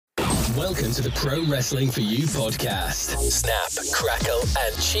Welcome to the Pro Wrestling For You podcast. Snap, crackle,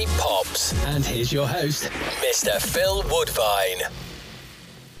 and cheap pops. And here's your host, Mr. Phil Woodvine.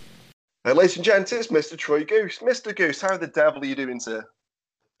 Hey, ladies and gents, it's Mr. Troy Goose. Mr. Goose, how the devil are you doing, sir?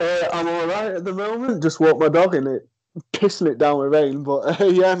 I'm all right at the moment. Just walked my dog in it, pissing it down with rain. But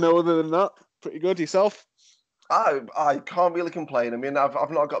yeah, no, other than that, pretty good. Yourself? I can't really complain. I mean,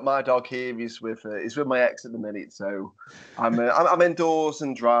 I've not got my dog here. He's with my ex at the minute, so I'm indoors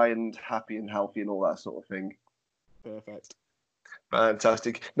and dry and happy and healthy and all that sort of thing. Perfect.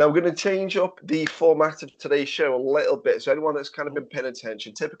 Fantastic. Now we're going to change up the format of today's show a little bit. So anyone that's kind of been paying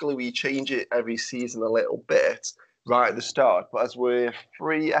attention, typically we change it every season a little bit right at the start. But as we're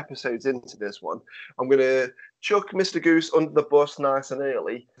 3 episodes into this one, I'm going to chuck Mr. Goose under the bus nice and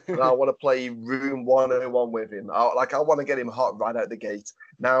early, and I want to play Room 101 with him. I want to get him hot right out the gate.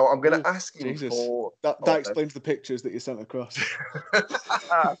 Now I'm going to ask him for that explains the pictures that you sent across.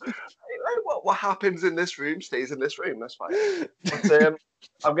 What happens in this room stays in this room. That's fine. But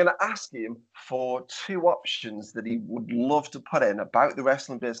I'm going to ask him for 2 options that he would love to put in about the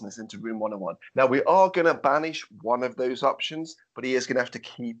wrestling business into Room 101. Now, we are going to banish one of those options, but he is going to have to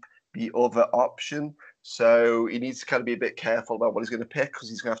keep the other option. So he needs to kind of be a bit careful about what he's going to pick because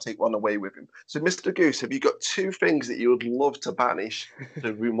he's going to have to take one away with him. So, Mr. Goose, have you got 2 things that you would love to banish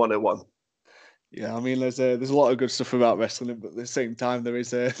to Room 101? Yeah, I mean, there's a lot of good stuff about wrestling, but at the same time, there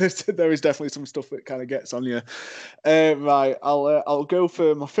is definitely some stuff that kind of gets on you. Right, I'll go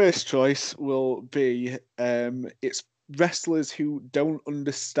for my first choice. Will be it's wrestlers who don't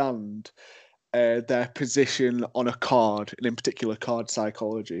understand their position on a card, and in particular, card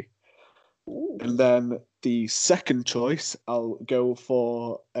psychology. Ooh. And then the second choice, I'll go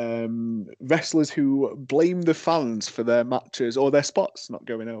for wrestlers who blame the fans for their matches or their spots not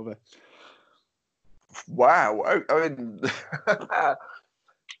going over. Wow. I mean,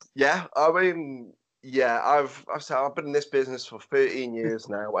 I've been in this business for 13 years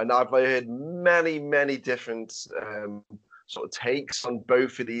now, and I've heard many different sort of takes on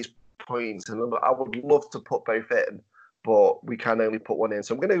both of these points, and I would love to put both in, but we can only put one in.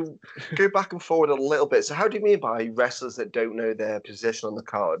 So I'm going to go back and forward a little bit. So how do you mean by wrestlers that don't know their position on the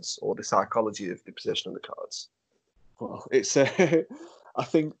cards or the psychology of the position on the cards? Well, it's I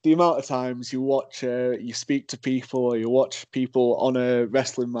think the amount of times you watch, you speak to people, or you watch people on a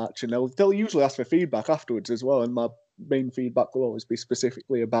wrestling match, and they'll usually ask for feedback afterwards as well. And my main feedback will always be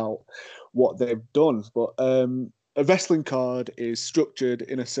specifically about what they've done. But a wrestling card is structured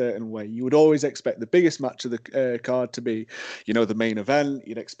in a certain way. You would always expect the biggest match of the card to be, the main event.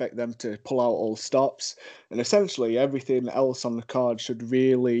 You'd expect them to pull out all stops, and essentially everything else on the card should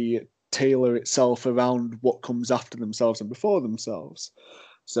really tailor itself around what comes after themselves and before themselves.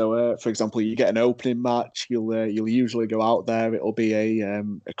 So, for example, you get an opening match, you'll usually go out there. It'll be a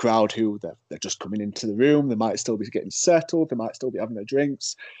crowd who they're just coming into the room. They might still be getting settled. They might still be having their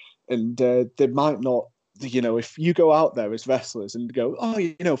drinks, and they might not. If you go out there as wrestlers and go,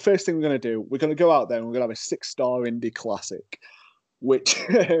 first thing we're going to do, we're going to go out there and we're going to have a 6-star indie classic, which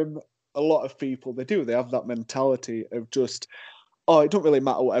a lot of people they do. They have that mentality of just, it don't really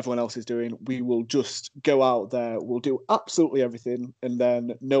matter what everyone else is doing. We will just go out there. We'll do absolutely everything, and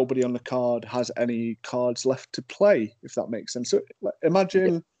then nobody on the card has any cards left to play. If that makes sense. So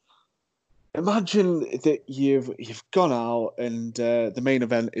imagine that you've gone out and the main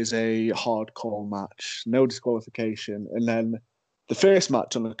event is a hardcore match, no disqualification, and then the first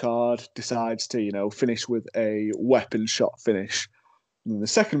match on the card decides to finish with a weapon shot finish. And the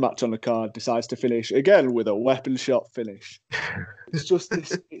second match on the card decides to finish again with a weapon shot finish. It's just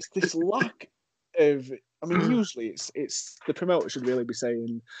this lack of. I mean, usually it's the promoter should really be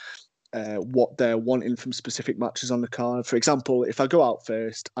saying what they're wanting from specific matches on the card. For example, if I go out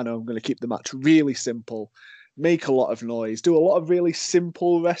first, I know I'm going to keep the match really simple, make a lot of noise, do a lot of really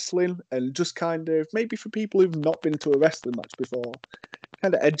simple wrestling, and just kind of maybe for people who've not been to a wrestling match before,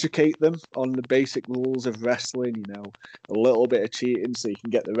 kind of educate them on the basic rules of wrestling, a little bit of cheating so you can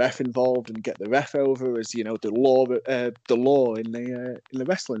get the ref involved and get the ref over as, the law in the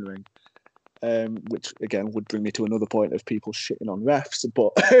wrestling ring. Which again would bring me to another point of people shitting on refs,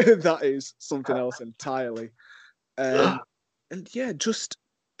 but that is something else entirely. And yeah, just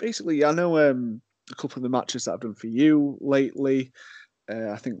basically, I know a couple of the matches that I've done for you lately.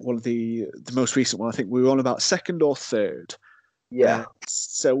 I think one of the most recent one, I think we were on about second or third. Yeah.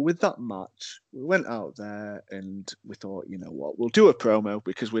 So with that match, we went out there and we thought, you know what, we'll do a promo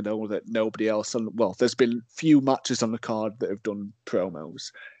because we know that nobody else there's been few matches on the card that have done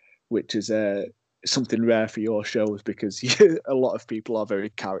promos, which is something rare for your shows because a lot of people are very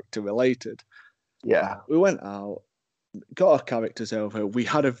character related. Yeah. We went out got our characters over. We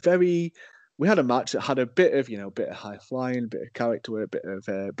had a match that had a bit of high flying, bit of character work, bit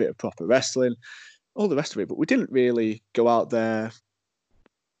of proper wrestling, all the rest of it. But we didn't really go out there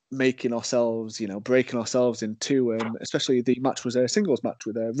making ourselves, breaking ourselves in two. Especially the match was a singles match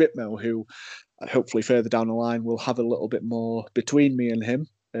with Ritmo, who hopefully further down the line will have a little bit more between me and him.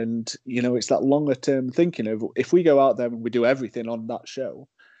 And it's that longer term thinking of, if we go out there and we do everything on that show,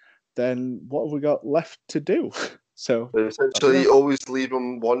 then what have we got left to do? So essentially, always leave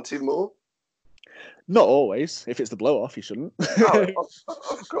them wanting more. Not always. If it's the blow off, you shouldn't.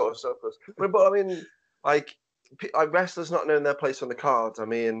 Of course. But I mean, like wrestlers not knowing their place on the card. I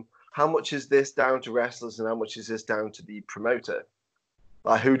mean, how much is this down to wrestlers, and how much is this down to the promoter?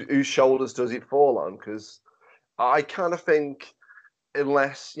 Like, whose shoulders does it fall on? Because I kind of think,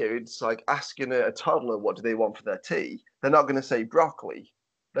 unless it's like asking a toddler what do they want for their tea, they're not going to say broccoli.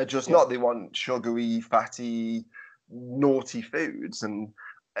 They're just not. They want sugary, fatty, naughty foods. And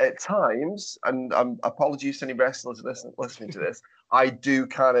at times, and apologies to any wrestlers listening to this, I do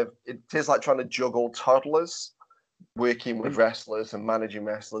it is like trying to juggle toddlers, working with wrestlers and managing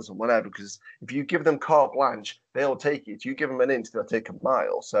wrestlers and whatever. Because if you give them carte blanche, they'll take it. You give them an inch, they'll take a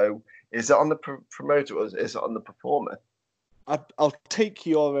mile. So is it on the promoter or is it on the performer? I'll take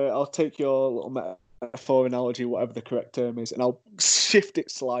your little metaphor analogy, whatever the correct term is, and I'll shift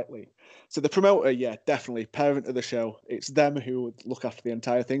it slightly. So the promoter, yeah, definitely parent of the show. It's them who look after the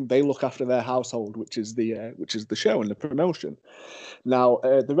entire thing. They look after their household, which is the show and the promotion. Now,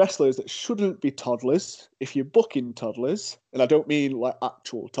 the wrestlers that shouldn't be toddlers, if you're booking toddlers, and I don't mean like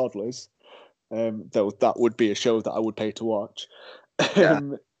actual toddlers, though that would be a show that I would pay to watch. Yeah.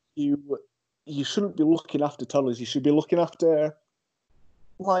 You shouldn't be looking after toddlers. You should be looking after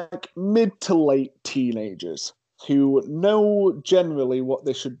like mid to late teenagers who know generally what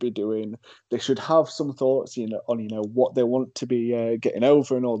they should be doing. They should have some thoughts, on what they want to be getting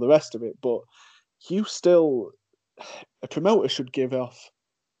over and all the rest of it. But a promoter should give off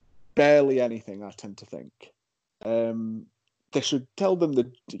barely anything, I tend to think. They should tell them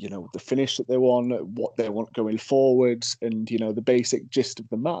the finish that they want, what they want going forwards, and the basic gist of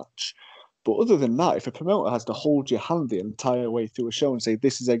the match. But other than that, if a promoter has to hold your hand the entire way through a show and say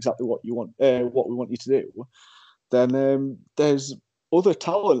this is exactly what you want, what we want you to do, then there's other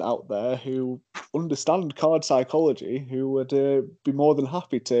talent out there who understand card psychology, who would be more than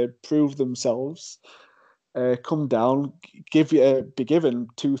happy to prove themselves, come down, be given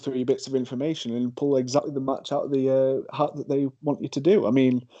 2-3 bits of information, and pull exactly the match out of the hat that they want you to do. I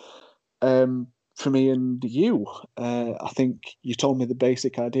mean, for me and you, I think you told me the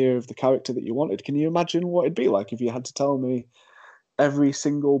basic idea of the character that you wanted. Can you imagine what it'd be like if you had to tell me every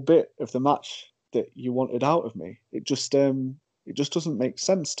single bit of the match that you wanted out of me? It just doesn't make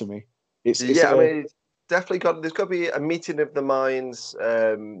sense to me. It's definitely there's got to be a meeting of the minds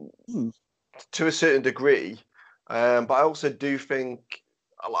to a certain degree, but I also do think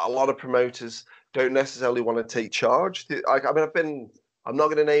a lot of promoters don't necessarily want to take charge. I'm not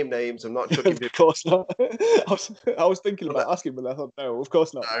going to name names. I'm not chucking people. Of course not. I was thinking about asking, but I thought, no, of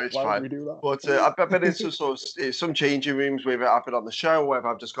course not. No, it's Why fine. would we do that? But I've been in some changing rooms, whether I've been on the show, whether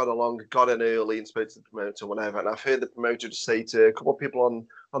I've just gone along, got in early and spoke to the promoter, whatever. And I've heard the promoter just say to a couple of people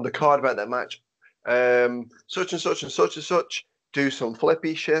on the card about their match, such and such and such and such, do some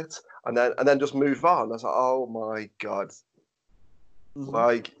flippy shit, and then just move on. I was like, oh my God. Mm-hmm.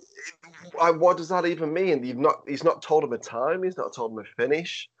 Like, what does that even mean? He's not told him a time. He's not told him a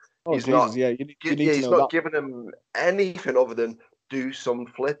finish. Oh, he's Jesus, yeah. You need to he's know not that. giving him anything other than do some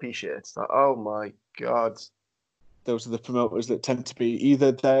flippy shit. It's like, oh my God. Those are the promoters that tend to be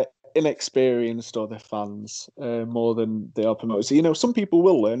either they're inexperienced or they're fans more than they are promoters. So, some people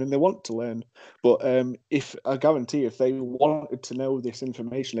will learn and they want to learn. But if I guarantee if they wanted to know this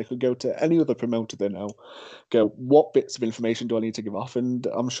information, they could go to any other promoter they know, go, what bits of information do I need to give off? And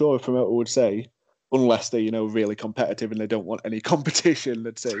I'm sure a promoter would say, unless they're, really competitive and they don't want any competition,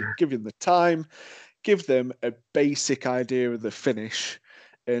 they'd say, give them the time, give them a basic idea of the finish.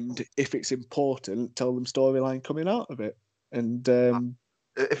 And if it's important, tell them storyline coming out of it. And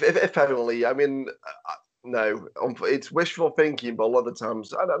if only, I mean, no, it's wishful thinking, but a lot of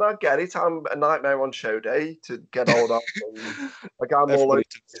times, I get it. I'm a nightmare on show day to get hold of. Like I'm all over.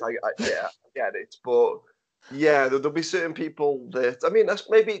 I get it, but yeah, there'll be certain people that. I mean,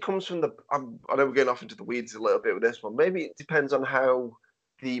 maybe it comes from I know we're going off into the weeds a little bit with this one. Maybe it depends on how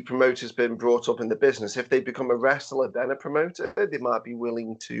the promoter's been brought up in the business. If they become a wrestler, then a promoter, they might be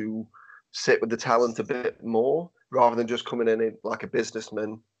willing to sit with the talent a bit more rather than just coming in like a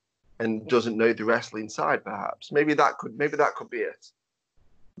businessman and doesn't know the wrestling side. Perhaps maybe that could be it.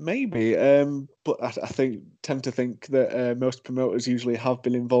 Maybe, but I tend to think that most promoters usually have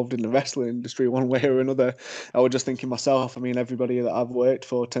been involved in the wrestling industry one way or another. I was just thinking myself. I mean, everybody that I've worked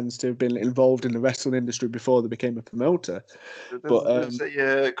for tends to have been involved in the wrestling industry before they became a promoter. But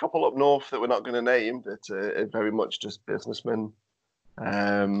There's a couple up north that we're not going to name that are very much just businessmen.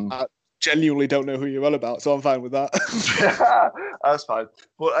 I genuinely don't know who you're on about, so I'm fine with that. That's fine.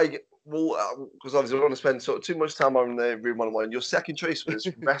 But because obviously I don't want to spend sort of too much time on the Room 101. Your second choice was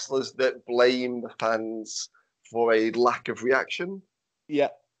wrestlers that blame the fans for a lack of reaction. Yeah.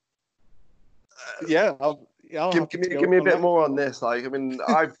 Yeah, I'll Give me a bit more on this. Like, I mean,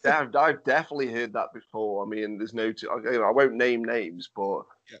 I've definitely heard that before. I mean, there's no, I won't name names, but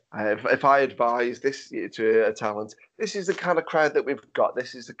if I advise this to a talent, this is the kind of crowd that we've got.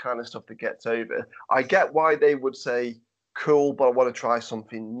 This is the kind of stuff that gets over. I get why they would say, "Cool," but I want to try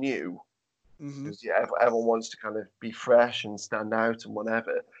something new because everyone wants to kind of be fresh and stand out and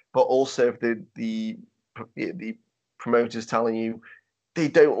whatever. But also, if the promoters telling you they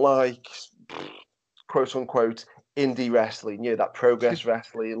don't like, quote unquote, indie wrestling, that progress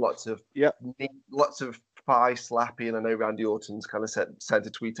wrestling, lots of thigh slapping. I know Randy Orton's kind of sent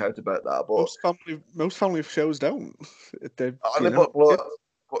a tweet out about that, but most family shows don't. but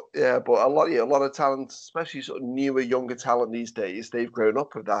a lot of talent, especially sort of newer, younger talent these days, they've grown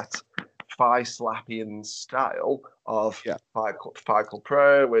up with that thigh slapping style of Fight Club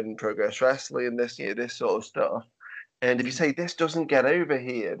Pro and Progress Wrestling, this sort of stuff. And if you say this doesn't get over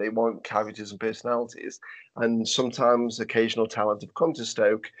here, they want characters and personalities. And sometimes occasional talent have come to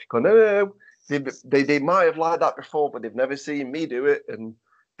Stoke, gone, no. They might have liked that before, but they've never seen me do it, and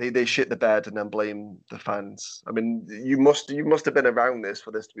they shit the bed and then blame the fans. I mean, you must have been around this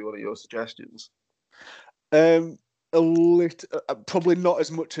for this to be one of your suggestions. A little, probably not as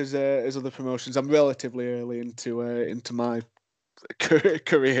much as other promotions. I'm relatively early into my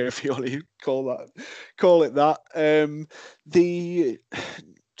career, if you want to call it that.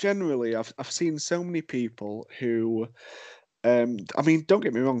 Generally, I've seen so many people who, I mean, don't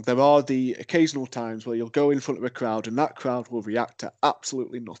get me wrong, there are the occasional times where you'll go in front of a crowd and that crowd will react to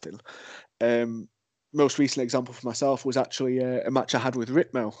absolutely nothing. Most recent example for myself was actually a match I had with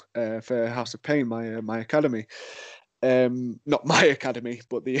Ritmo for House of Pain, my academy. Not my academy,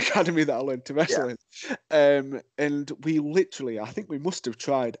 but the academy that I learned to wrestle in. And we literally, I think we must have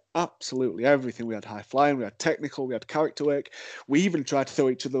tried absolutely everything. We had high flying, we had technical, we had character work. We even tried to throw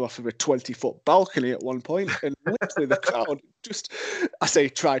each other off of a 20-foot balcony at one point, and literally the crowd just, I say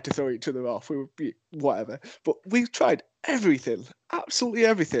tried to throw each other off. We would be whatever, but we tried everything, absolutely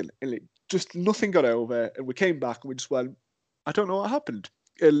everything, and it just nothing got over. And we came back and we just went, I don't know what happened.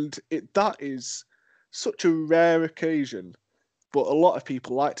 And that is such a rare occasion, but a lot of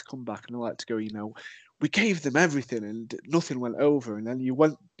people like to come back and they like to go, we gave them everything and nothing went over. And then you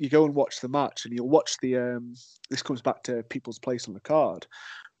go and watch the match, and you'll watch this comes back to people's place on the card.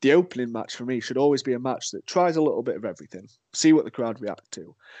 The opening match for me should always be a match that tries a little bit of everything, see what the crowd react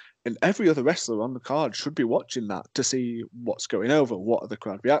to. And every other wrestler on the card should be watching that to see what's going over, what are the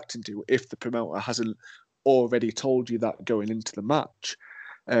crowd reacting to, if the promoter hasn't already told you that going into the match.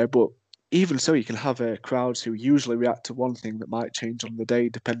 But even so, you can have crowds who usually react to one thing that might change on the day,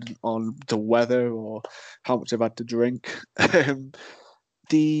 depending on the weather or how much they've had to drink. But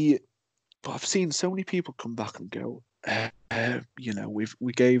I've seen so many people come back and go,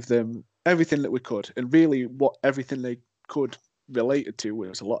 we gave them everything that we could, and really, what everything they could related to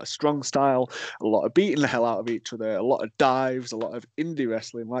was a lot of strong style, a lot of beating the hell out of each other, a lot of dives, a lot of indie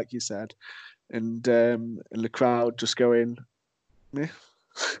wrestling, like you said, and the crowd just going, meh.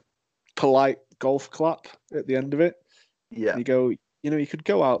 Polite golf clap at the end of it. Yeah. And you go, you could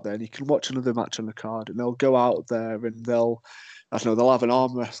go out there and you can watch another match on the card, and they'll go out there and they'll have an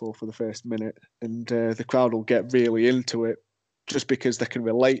arm wrestle for the first minute, and the crowd will get really into it just because they can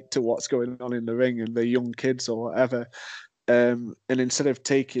relate to what's going on in the ring and they're young kids or whatever. And instead of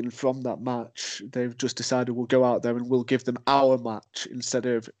taking from that match, they've just decided we'll go out there and we'll give them our match instead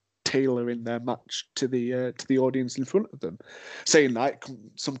of tailoring their match to the audience in front of them. Saying that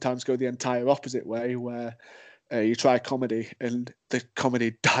can sometimes go the entire opposite way, where you try comedy and the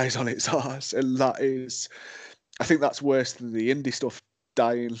comedy dies on its arse, and I think that's worse than the indie stuff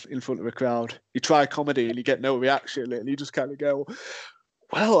dying in front of a crowd. You try comedy and you get no reaction, and you just kind of go,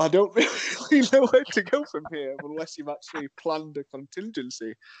 well, I don't really know where to go from here unless you've actually planned a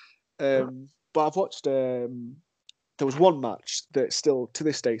contingency. But I've watched there was one match that still to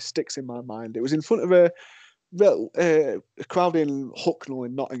this day sticks in my mind. It was in front of a crowd in Hucknall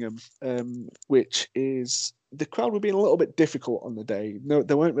in Nottingham, which is, the crowd were being a little bit difficult on the day. No,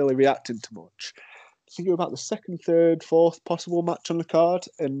 they weren't really reacting to much. think it was about the second, third, fourth possible match on the card,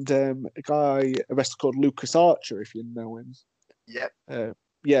 and a wrestler called Lucas Archer, if you know him. Yep.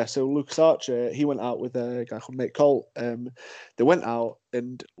 Yeah, so Lucas Archer, he went out with a guy called Nate Colt. They went out,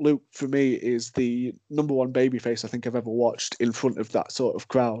 and Luke, for me, is the number one babyface I think I've ever watched in front of that sort of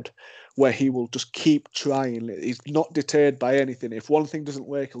crowd, where he will just keep trying. He's not deterred by anything. If one thing doesn't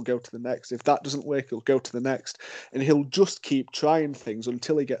work, he'll go to the next. If that doesn't work, he'll go to the next. And he'll just keep trying things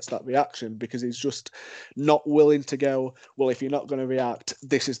until he gets that reaction, because he's just not willing to go, well, if you're not going to react,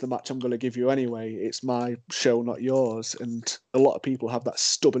 this is the match I'm going to give you anyway. It's my show, not yours. And a lot of people have that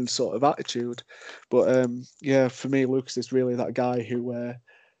stubborn sort of attitude. But yeah, for me, Lucas is really that guy who,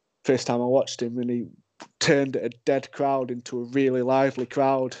 first time I watched him, and he turned a dead crowd into a really lively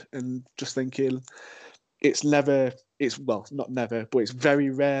crowd, and just thinking not never, but it's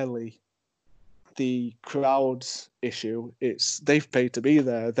very rarely the crowd's issue. It's they've paid to be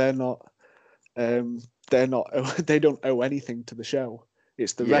there. They don't owe anything to the show.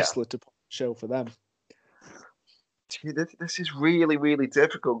 It's the wrestler to put the show for them. This is really, really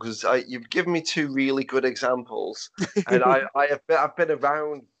difficult, because you've given me two really good examples, and I've been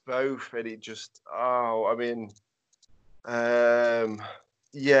around both, and it just knowing the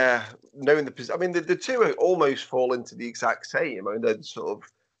two almost fall into the exact same. I mean, they're sort of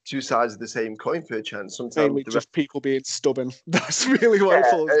two sides of the same coin per chance. Sometimes mainly just people being stubborn. That's really what it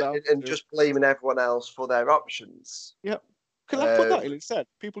falls down and to. just blaming everyone else for their options. Yep. Can I put that in instead?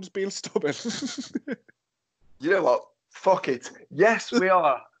 People just being stubborn. You know what? Fuck it. Yes, we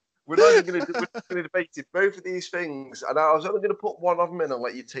are. We're not going to debate it. Both of these things, and I was only going to put one of them in and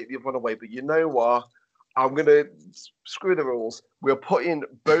let you take the other one away. But you know what? I'm going to screw the rules. We're putting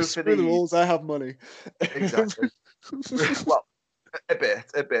both screw of these. The rules. I have money. Exactly. Well, a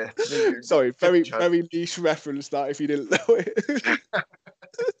bit. Sorry, very niche reference that if you didn't know it.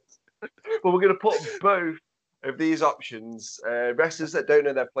 Well, we're going to put both of these options, wrestlers that don't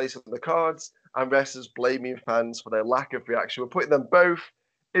know their place on the cards and wrestlers blaming fans for their lack of reaction. We're putting them both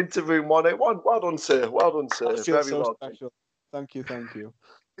into room 101. Well done, sir. Well done, sir. Very well done. Thank you.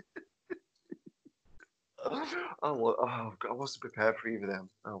 I wasn't prepared for either of them.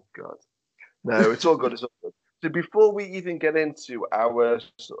 Oh, God. No, it's all good. It's all good. So before we even get into our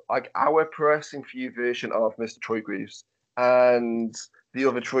pro wrestling for you version of Mr. Troy Goose and the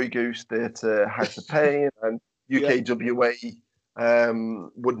other Troy Goose that House of Pain and UKWA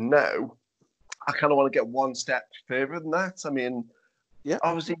would know, I kind of want to get one step further than that. I mean,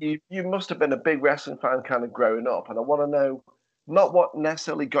 obviously you must have been a big wrestling fan kind of growing up, and I want to know not what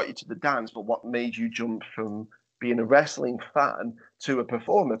necessarily got you to the dance, but what made you jump from being a wrestling fan to a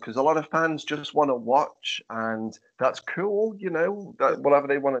performer, because a lot of fans just want to watch, and that's cool, you know, whatever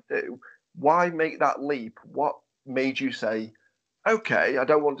they want to do. Why make that leap? What made you say, okay, I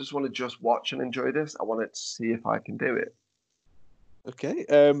don't want to just watch and enjoy this. I want to see if I can do it. Okay,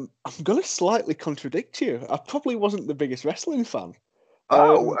 I'm going to slightly contradict you. I probably wasn't the biggest wrestling fan.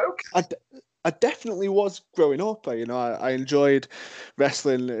 Okay. I definitely was growing up. I enjoyed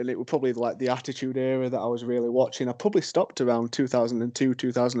wrestling, and it was probably like the Attitude Era that I was really watching. I probably stopped around 2002,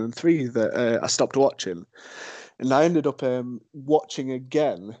 2003 that I stopped watching. And I ended up watching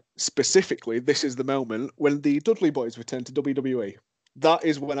again, specifically, this is the moment, when the Dudley Boys returned to WWE. That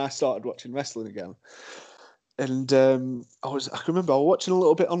is when I started watching wrestling again. And I can remember I was watching a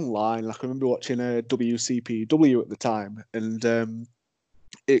little bit online. I can remember watching WCPW at the time. And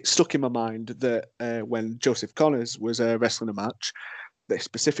it stuck in my mind that when Joseph Connors was wrestling a match, they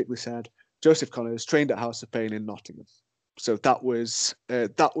specifically said, Joseph Connors trained at House of Pain in Nottingham. So that was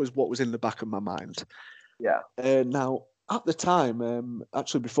what was in the back of my mind. Yeah. Now, at the time,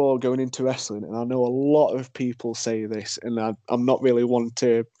 actually before going into wrestling, and I know a lot of people say this, and I'm not really one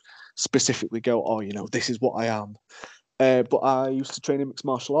to specifically go, oh, this is what I am. But I used to train in mixed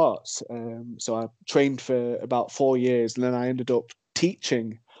martial arts. So I trained for about 4 years, and then I ended up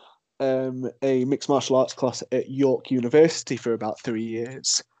teaching a mixed martial arts class at York University for about 3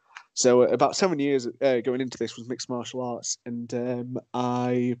 years. So about 7 years going into this was mixed martial arts. And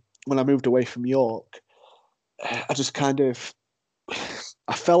when I moved away from York, I just I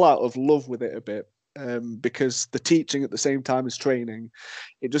fell out of love with it a bit. Because the teaching at the same time as training,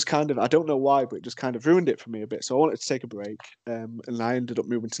 it just I don't know why, but it just kind of ruined it for me a bit. So I wanted to take a break, and I ended up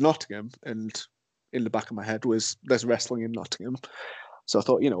moving to Nottingham, and in the back of my head was there's wrestling in Nottingham. So I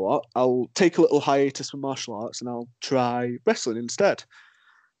thought, you know what, I'll take a little hiatus from martial arts and I'll try wrestling instead.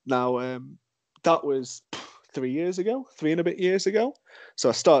 Now, that was 3 and a bit years ago. So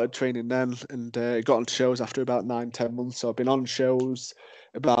I started training then and got on shows after about 9-10 months. So I've been on shows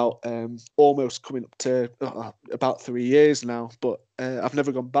about almost coming up to about 3 years now, but I've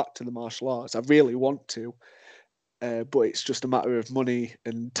never gone back to the martial arts. I really want to, but it's just a matter of money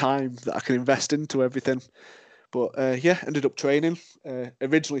and time that I can invest into everything. But ended up training.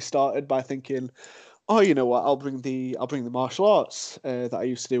 Originally started by thinking, oh, you know what? I'll bring the martial arts that I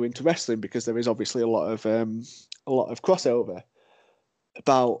used to do into wrestling, because there is obviously a lot of crossover.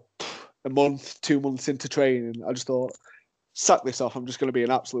 About a month, 2 months into training, I just thought, sack this off. I'm just going to be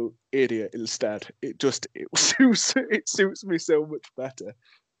an absolute idiot instead. It suits me so much better.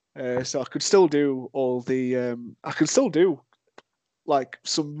 So I could still do like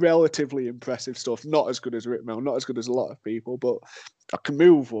some relatively impressive stuff. Not as good as Ritmo, not as good as a lot of people, but I can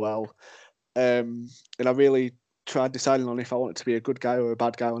move well. And I really tried deciding on if I wanted to be a good guy or a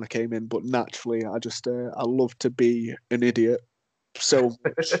bad guy when I came in. But naturally, I love to be an idiot so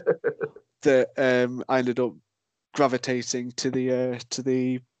much that I ended up gravitating to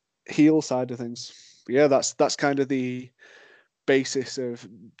the heel side of things. But yeah, that's kind of the basis of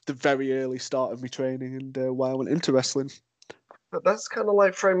the very early start of my training and why I went into wrestling. But that's kind of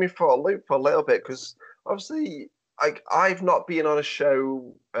like throwing me for a loop a little bit, because obviously, I've not been on a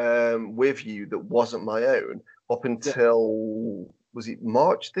show with you that wasn't my own up until was it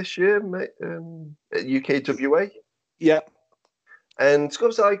March this year at UKWA? Yeah. And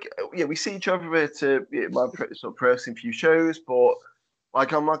it's like, we see each other at my sort of personal few shows, but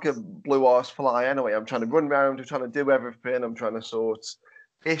like I'm like a blue arse fly anyway. I'm trying to run around, I'm trying to do everything, I'm trying to sort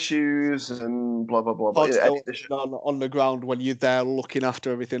issues and blah blah blah. But on the ground when you're there looking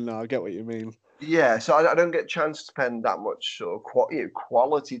after everything. Now I get what you mean. Yeah, so I don't get a chance to spend that much sort of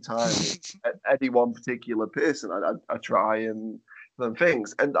quality time with any one particular person. I try and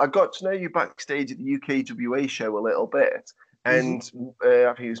things, and I got to know you backstage at the UKWA show a little bit, and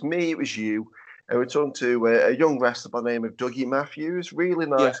I think it was me, it was you, and we're talking to a young wrestler by the name of Dougie Matthews, really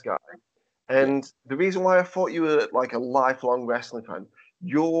nice guy. And the reason why I thought you were like a lifelong wrestling fan,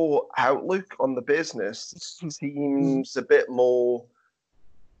 your outlook on the business seems a bit more.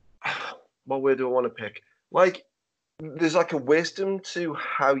 What word do I want to pick? Like, there's like a wisdom to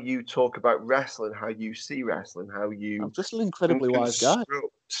how you talk about wrestling, how you see wrestling, how you. I'm just an incredibly wise guy.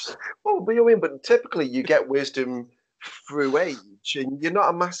 Well, but you mean, but typically you get wisdom through age, and you're not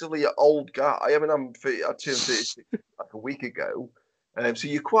a massively old guy. I mean, I turned 36 like a week ago, so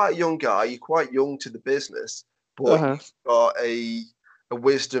you're quite a young guy. You're quite young to the business, but you've got a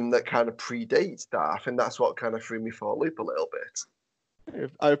wisdom that kind of predates that. I think that's what kind of threw me for a loop a little bit.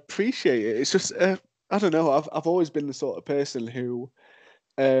 I appreciate it. It's just I don't know. I've always been the sort of person who,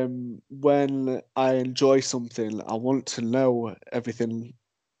 when I enjoy something, I want to know everything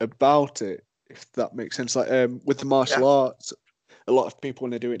about it. If that makes sense. Like with the martial arts, a lot of people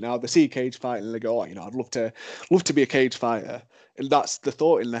when they do it now, they see cage fighting and they go, "Oh, you know, I'd love to be a cage fighter," and that's the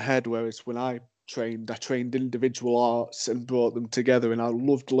thought in their head. Whereas when I trained individual arts and brought them together, and I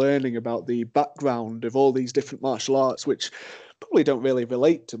loved learning about the background of all these different martial arts, which probably don't really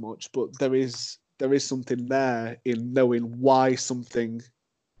relate to much, but there is something there in knowing why something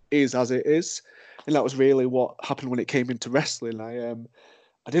is as it is. And that was really what happened when it came into wrestling.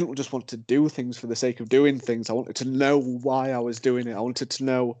 I didn't just want to do things for the sake of doing things. I wanted to know why I was doing it. I wanted to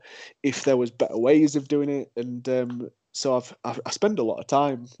know if there was better ways of doing it. And so I spend a lot of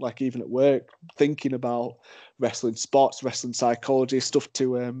time, like even at work, thinking about wrestling spots, wrestling psychology, stuff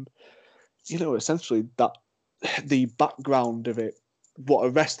to, essentially that the background of it, what a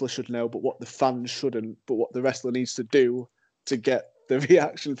wrestler should know, but what the fans shouldn't, but what the wrestler needs to do to get the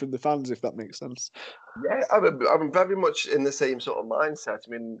reaction from the fans, if that makes sense. Yeah, I'm very much in the same sort of mindset.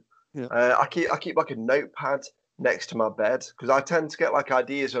 I mean, I keep like a notepad next to my bed because I tend to get like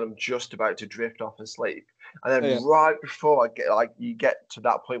ideas when I'm just about to drift off and sleep, and then right before you get to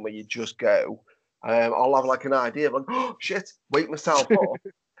that point where you just go, I'll have like an idea of like, oh shit, wake myself up.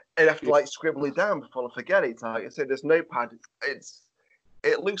 And I have to like scribble it down before I forget it. Like I said, this notepad,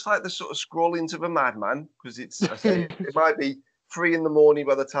 it looks like the sort of scrawlings of a madman because it might be 3 a.m.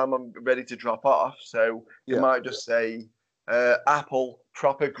 by the time I'm ready to drop off. So it might just say apple,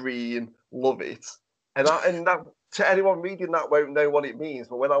 proper green, love it. And that to anyone reading that won't know what it means.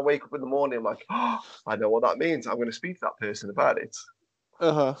 But when I wake up in the morning, I'm like, oh, I know what that means. I'm going to speak to that person about it.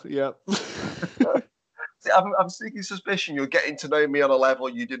 Yeah. I'm seeking suspicion you're getting to know me on a level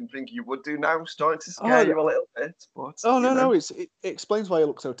you didn't think you would do now. Starting to scare you a little bit, but no, it explains why you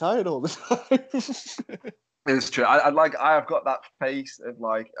look so tired all the time. It's true. I have got that face of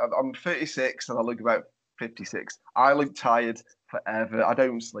like I'm 36 and I look about 56. I look tired forever. I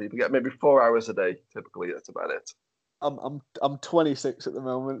don't sleep. I get maybe 4 hours a day. Typically, that's about it. I'm 26 at the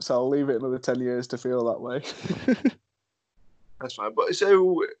moment, so I'll leave it another 10 years to feel that way. That's fine. But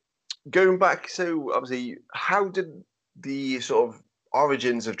so going back, so obviously, how did the sort of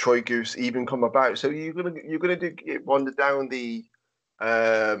origins of Troy Goose even come about? So wander down the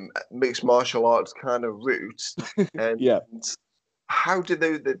mixed martial arts kind of route, and Yeah. how did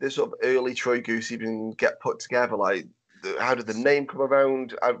the sort of early Troy Goose even get put together? Like, how did the name come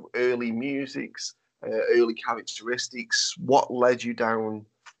around? Early musics, early characteristics. What led you down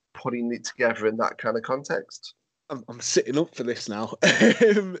putting it together in that kind of context? I'm sitting up for this now.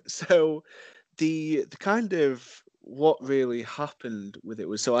 So the kind of what really happened with it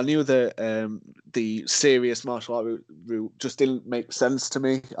was, so I knew that the serious martial art route just didn't make sense to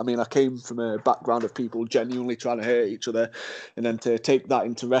me. I mean, I came from a background of people genuinely trying to hurt each other, and then to take that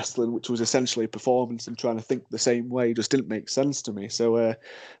into wrestling, which was essentially a performance and trying to think the same way, just didn't make sense to me. So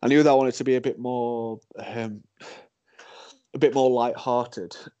I knew that I wanted to be a bit more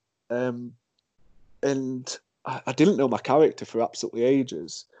light-hearted, and I didn't know my character for absolutely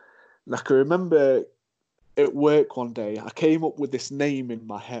ages. And I can remember at work one day, I came up with this name in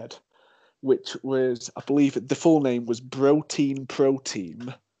my head, which was, I believe the full name was Bro Team Pro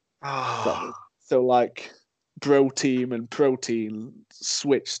Team. So like Bro Team and Protein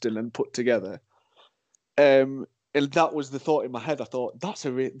switched and then put together. And that was the thought in my head. I thought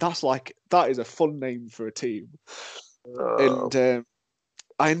that is a fun name for a team. And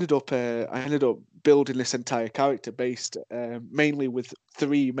I ended up building this entire character based mainly with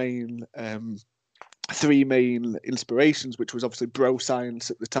three main inspirations, which was obviously bro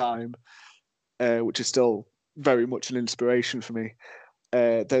science at the time, which is still very much an inspiration for me.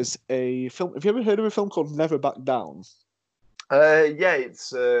 There's a film. Have you ever heard of a film called Never Back Down? Yeah,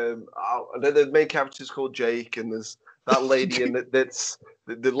 it's the main character is called Jake, and there's that lady in that's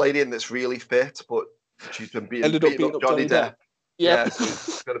the lady in that's really fit, but she's been beating up Johnny Depp. Yeah, so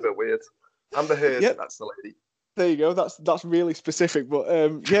it's got a bit weird. Amber Heard, that's the lady. There you go. That's really specific, but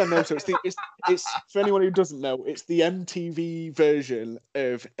So it's for anyone who doesn't know, it's the MTV version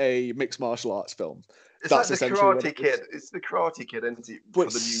of a mixed martial arts film. It's like the Karate Kid. It's the Karate Kid, isn't it? But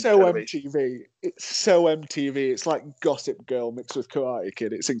it's so MTV. It's so MTV. It's like Gossip Girl mixed with Karate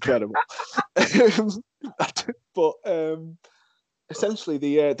Kid. It's incredible. But essentially,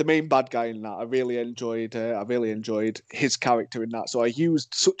 the main bad guy in that, I really enjoyed his character in that. So I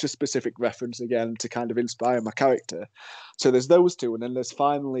used such a specific reference again to kind of inspire my character. So there's those two, and then there's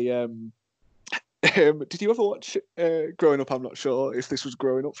finally. Did you ever watch growing up? I'm not sure if this was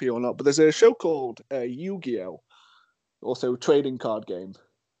growing up for you or not, but there's a show called Yu-Gi-Oh, also a trading card game.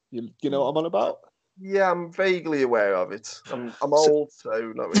 You know what I'm on about? Yeah, I'm vaguely aware of it. I'm old,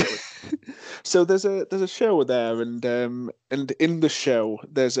 so not really. So there's a show there, and in the show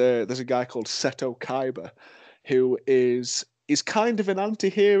there's a guy called Seto Kaiba, who is kind of an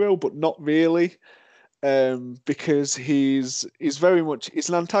anti-hero, but not really, because he's very much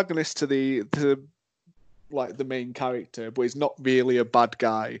an antagonist to the main character, but he's not really a bad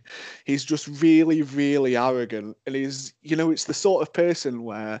guy. He's just really, really arrogant, and it's the sort of person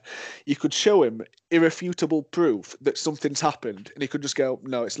where you could show him irrefutable proof that something's happened, and he could just go,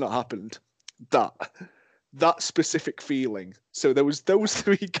 "No, it's not happened." That specific feeling. So there was those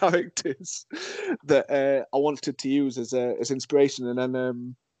three characters that I wanted to use as inspiration, and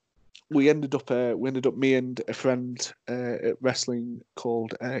then we ended up me and a friend at wrestling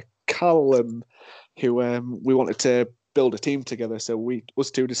called Callum, who we wanted to build a team together. So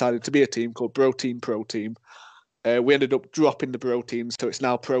us two decided to be a team called Bro Team Pro Team. We ended up dropping the Bro Team, so it's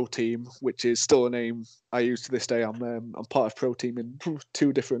now Pro Team, which is still a name I use to this day. I'm part of Pro Team in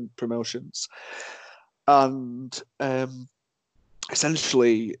 2 different promotions, and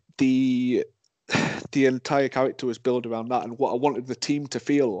essentially the entire character was built around that. And what I wanted the team to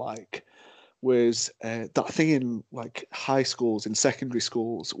feel like was that thing in like high schools, in secondary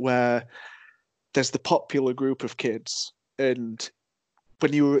schools, where there's the popular group of kids, and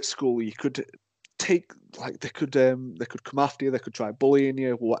when you were at school, you could take they could come after you, they could try bullying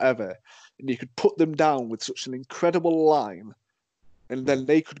you, whatever, and you could put them down with such an incredible line, and then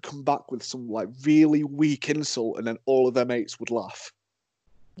they could come back with some like really weak insult, and then all of their mates would laugh.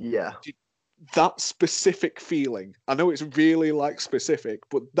 Yeah. That specific feeling, I know it's really like specific,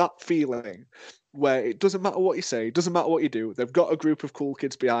 but that feeling where it doesn't matter what you say, it doesn't matter what you do, they've got a group of cool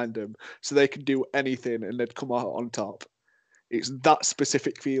kids behind them, so they can do anything and they'd come out on top. It's that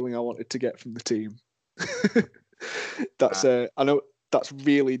specific feeling I wanted to get from the team. That's I know that's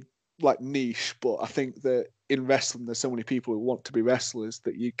really like niche, but I think that in wrestling, there's so many people who want to be wrestlers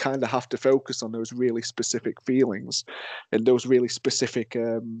that you kind of have to focus on those really specific feelings and those really specific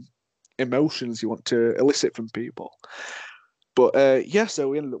emotions you want to elicit from people. But yeah, so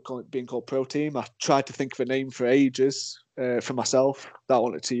we ended up being called Pro Team. I tried to think of a name for ages for myself that I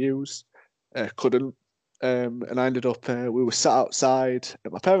wanted to use. Couldn't. And I ended up, we were sat outside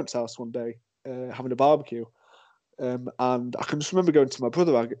at my parents' house one day having a barbecue. And I can just remember going to my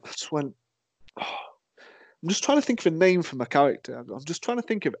brother. I just went, oh, I'm just trying to think of a name for my character. I'm just trying to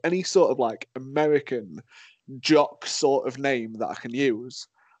think of any sort of like American jock sort of name that I can use.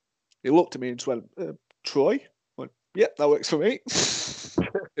 He looked at me and just went, Troy? I went, yeah, that works for me.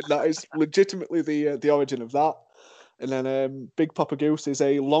 And that is legitimately the origin of that. And then Big Papa Goose is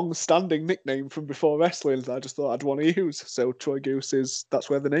a long-standing nickname from before wrestling that I just thought I'd want to use. So Troy Goose that's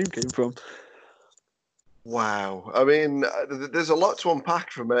where the name came from. Wow. I mean, there's a lot to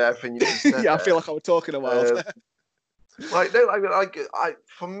unpack from everything you just said. Yeah, I feel like I was talking a while.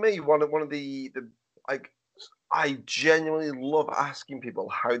 For me, one of the I genuinely love asking people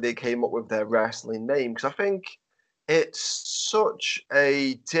how they came up with their wrestling name, because I think it's such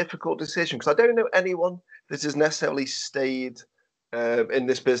a difficult decision, because I don't know anyone that has necessarily stayed in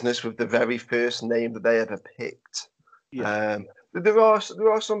this business with the very first name that they ever picked. Yeah. There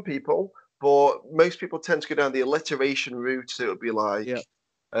are some people, but most people tend to go down the alliteration route. So it would be like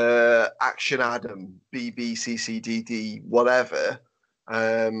Action Adam, BBCCDD, whatever.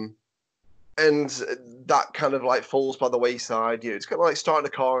 And that kind of like falls by the wayside. It's kind of like starting a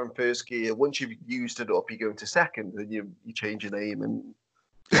car in first gear. Once you've used it up, you go into second, and you change your name and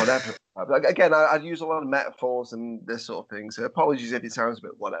whatever. Again, I'd use a lot of metaphors and this sort of thing. So apologies if it sounds a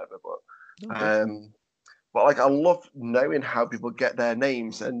bit whatever, but like I love knowing how people get their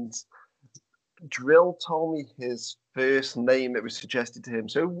names. And Drill told me his first name that was suggested to him.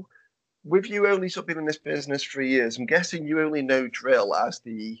 So with you only sort of been in this business 3 years, I'm guessing you only know Drill as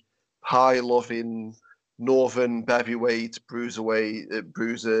the pie-loving northern heavyweight,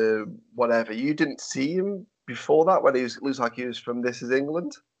 bruiser, whatever. You didn't see him before that when it looks like he was from This Is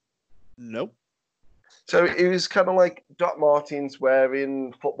England? Nope. So it was kind of like Doc Martens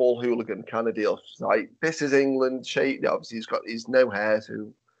wearing football hooligan kind of deal. Like, This Is England shape. Obviously, he's got his no hair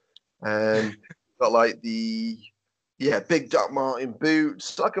too. Got like the big Doc Marten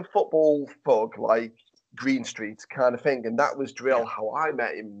boots, like a football thug, like Green Street kind of thing. And that was Drill, how I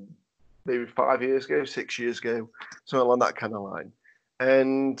met him maybe 5 years ago, 6 years ago, something along that kind of line.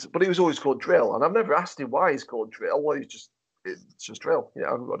 But he was always called Drill, and I've never asked him why he's called Drill. Well, it's just Drill. I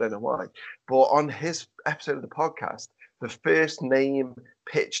don't know why. But on his episode of the podcast, the first name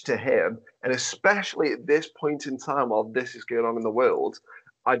pitched to him, and especially at this point in time while this is going on in the world,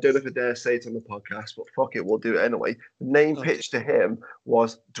 I don't know if I dare say it on the podcast, but fuck it, we'll do it anyway. The name pitched to him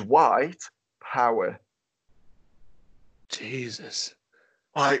was Dwight Power. Jesus.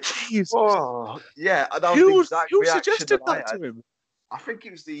 Like, Jesus. oh, yeah. And that Who was the exact reaction suggested I that had. to him? I think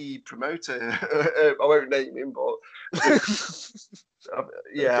it was the promoter. I won't name him, but I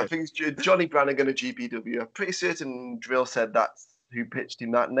think it's Johnny Brannigan of GPW. I'm pretty certain Drill said that's who pitched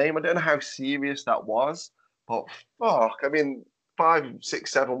him that name. I don't know how serious that was, but fuck, I mean, 5,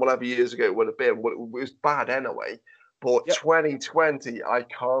 6, 7, whatever years ago it would have been. It was bad anyway. But 2020, I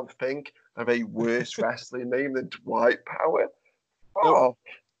can't think of a worse wrestling name than Dwight Power. Oh.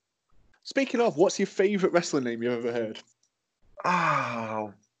 Speaking of, what's your favourite wrestling name you've ever heard?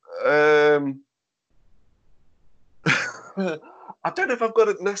 Oh, I don't know if I've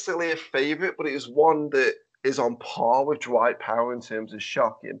got necessarily a favourite, but it is one that is on par with Dwight Power in terms of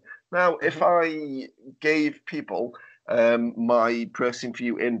shocking. Now, if I gave people my Pressing For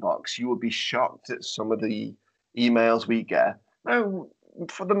You inbox, you would be shocked at some of the emails we get. Now,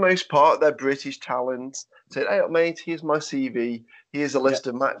 for the most part, they're British talent. Say, hey, mate, here's my CV. Here's a list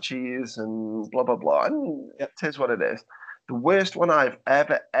of matches and blah, blah, blah. And it is what it is. The worst one I've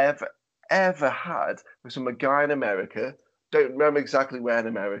ever had was from a guy in America. Don't remember exactly where in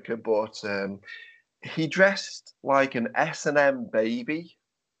America, but he dressed like an S&M baby.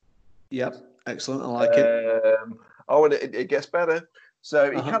 Yep, excellent. I like it. And it gets better.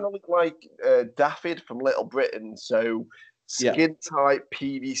 So he kind of looked like Daffyd from Little Britain. So skin tight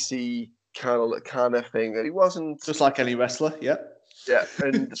PVC kind of thing. And he wasn't just like any wrestler. Yeah. Yeah,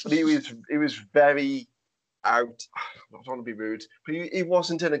 and he was very out. I don't want to be rude, but he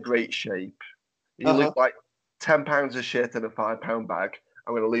wasn't in a great shape. He looked like 10 pounds of shit in a 5 pound bag.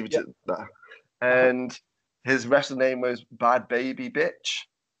 I'm going to leave it at that. And his wrestling name was Bad Baby Bitch.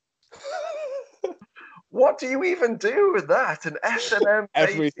 What do you even do with that? An S&M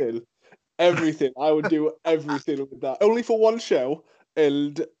Everything. I would do everything with that. Only for one show,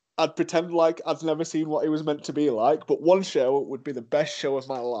 and I'd pretend like I'd never seen what he was meant to be like, but one show would be the best show of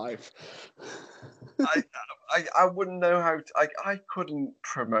my life. I wouldn't know how to, I couldn't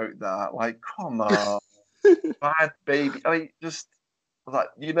promote that. Like, come on, bad baby. Just like,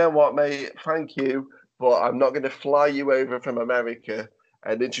 you know what, mate? Thank you, but I'm not going to fly you over from America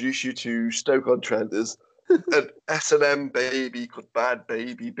and introduce you to Stoke-on-Trent as an S&M baby called Bad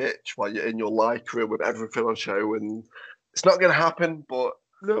Baby Bitch while you're in your lycra with everything on show, and it's not going to happen. But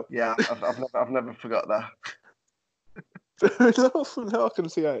No, yeah, I've never forgot that. no, I can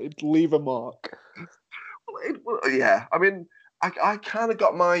see it. It'd leave a mark. Yeah, I mean, I kind of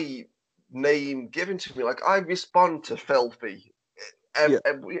got my name given to me. Like, I respond to filthy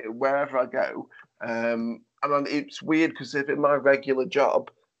wherever I go. And it's weird because if in my regular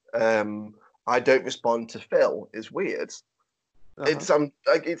job, I don't respond to Phil. It's weird. It's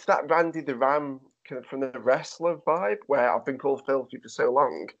it's that Randy the Ram kind of from the wrestler vibe where I've been called filthy for so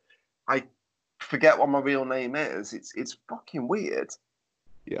long, I forget what my real name is. It's fucking weird.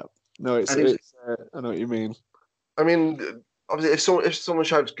 Yeah. No, it's I know what you mean. I mean, obviously, if someone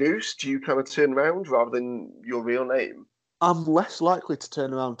shouts Goose, do you kind of turn around rather than your real name? I'm less likely to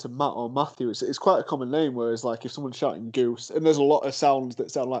turn around to Matt or Matthew. It's quite a common name, whereas like if someone's shouting Goose, and there's a lot of sounds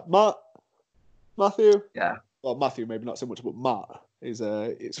that sound like Matthew. Yeah. Well, Matthew maybe not so much, but Matt is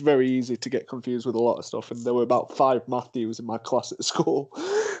it's very easy to get confused with a lot of stuff. And there were about 5 Matthews in my class at school.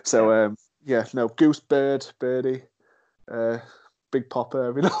 So no, Goose, Bird, Birdie, Big Popper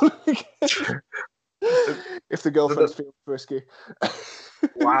every now and again. If the girlfriend's feeling frisky.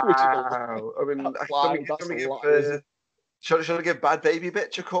 Wow. I mean, should I give Bad Baby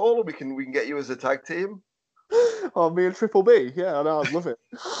Bitch a call? Or we can get you as a tag team. Oh, me and Triple B. Yeah, I know, I'd love it.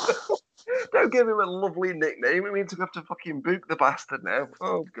 Don't give him a lovely nickname. It means we have to fucking book the bastard now.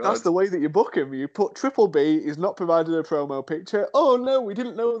 Oh, God. That's the way that you book him. You put Triple B, he's not provided a promo picture. Oh, no, we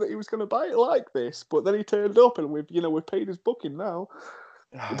didn't know that he was going to buy it like this. But then he turned up and we've paid his booking now.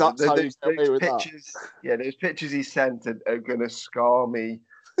 That's how you get away with pictures, that. Yeah, those pictures he sent are going to scar me.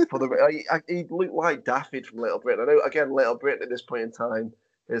 He looked like Daffy from Little Britain. I know, again, Little Britain at this point in time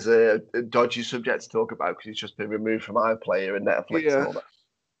is a dodgy subject to talk about because he's just been removed from iPlayer and Netflix and all that.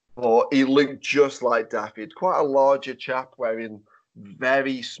 But he looked just like Daffy. Quite a larger chap wearing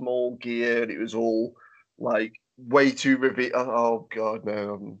very small gear. It was all like way too Oh God,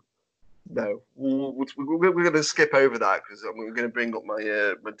 no. No, we're going to skip over that because I'm going to bring up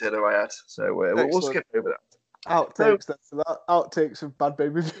my my dinner I had. So we'll skip over that. Outtakes. That's that. Outtakes of Bad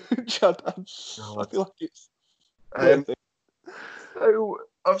Baby Chad. I feel like it's. So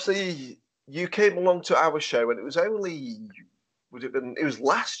obviously you came along to our show, and it was only it was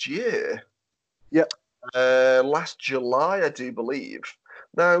last year. Yep. Last July, I do believe.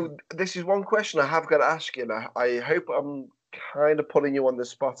 Now, this is one question I have got to ask you, and I hope I'm kind of putting you on the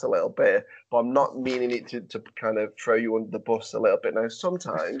spot a little bit, but I'm not meaning it to kind of throw you under the bus a little bit. Now,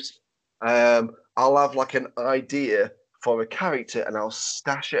 sometimes I'll have like an idea for a character and I'll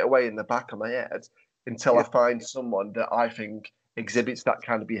stash it away in the back of my head until I find someone that I think exhibits that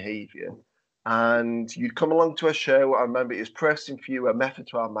kind of behavior. And you'd come along to a show. I remember it was Preston for you, a Method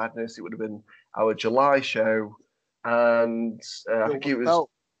to Our Madness. It would have been our July show. And I think it was...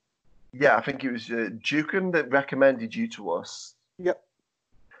 Yeah, I think it was Jukin that recommended you to us. Yep.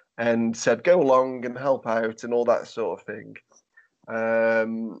 And said, go along and help out and all that sort of thing.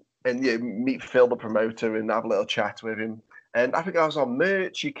 And yeah, meet Phil, the promoter, and have a little chat with him. And I think I was on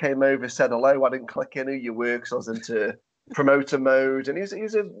merch. You came over, said hello. I didn't click in who you were because I was into promoter mode. And it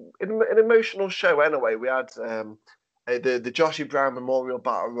was an emotional show anyway. We had the Joshy Brown Memorial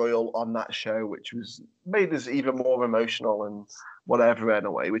Battle Royal on that show, which was made us even more emotional and whatever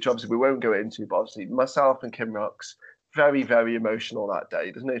anyway, which obviously we won't go into, but obviously myself and Kim Rocks, very, very emotional that day.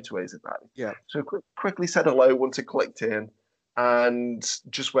 There's no two ways about it. Yeah. So quickly said hello once it clicked in and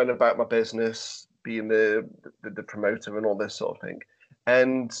just went about my business, being the promoter and all this sort of thing.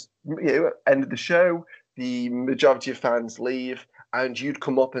 And ended the show, the majority of fans leave, and you'd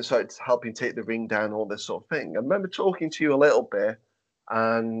come up and start helping take the ring down, all this sort of thing. I remember talking to you a little bit,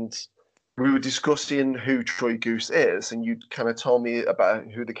 and we were discussing who Troy Goose is, and you kind of told me about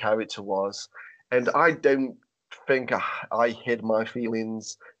who the character was. And I don't think I hid my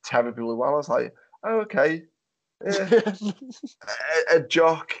feelings terribly well. I was like, oh, okay. Yeah. a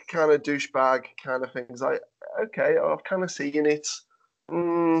jock kind of douchebag kind of thing. It's like, okay, I've kind of seen it.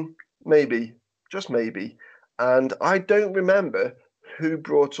 Maybe, just maybe. And I don't remember who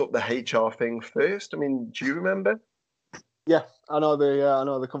brought up the HR thing first. I mean, do you remember? Yeah, I know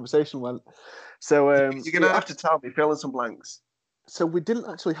the conversation went. So you're gonna have to tell me, fill in some blanks. So we didn't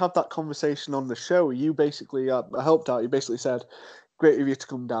actually have that conversation on the show. You basically, I helped out. You basically said, great of you to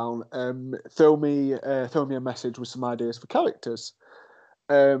come down. Throw me a message with some ideas for characters.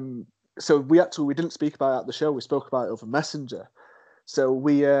 So we didn't speak about it at the show. We spoke about it over Messenger. So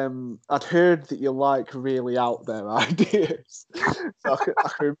I'd heard that you like really out there ideas. So I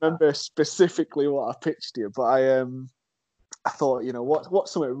can remember specifically what I pitched you, but I thought,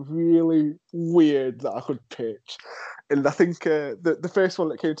 what's something really weird that I could pitch? And I think the first one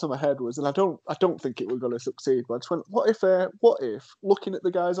that came to my head was, and I don't think it was going to succeed, but I just went, what if looking at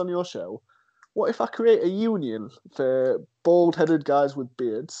the guys on your show, what if I create a union for bald-headed guys with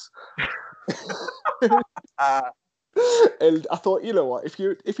beards? And I thought, you know what, if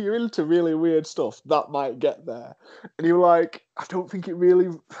you're into really weird stuff, that might get there. And you were like, I don't think you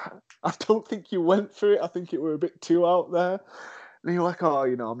went for it. I think it were a bit too out there. And you're like, oh,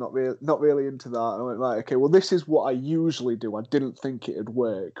 I'm not really into that. And I went, right, okay, well, this is what I usually do. I didn't think it'd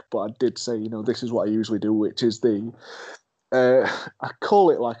work, but I did say, this is what I usually do, which is I call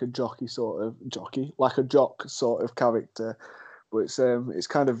it like a jock sort of character, but it's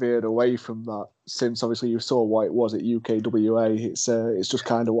kind of veered away from that since obviously you saw what it was at UKWA. It's just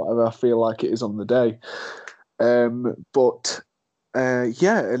kind of whatever I feel like it is on the day. And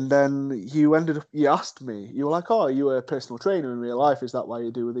then you asked me, you were like, oh, are you a personal trainer in real life? Is that why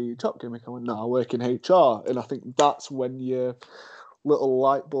you do the jock gimmick? I went, no, I work in HR. And I think that's when your little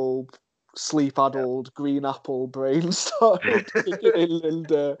light bulb, sleep-addled green apple brain started kicking in.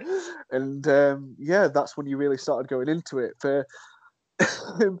 That's when you really started going into it. For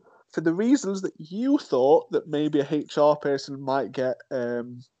the reasons that you thought that maybe a HR person might get a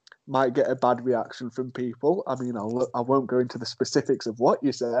bad reaction from people. I mean, I won't go into the specifics of what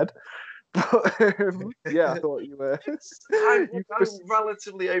you said, but I thought you were. I'm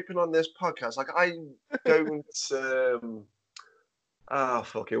relatively open on this podcast. Like, I don't.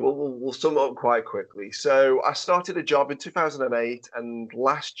 Fuck it. We'll sum it up quite quickly. So I started a job in 2008, and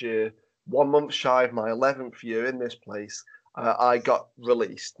last year, 1 month shy of my 11th year in this place, I got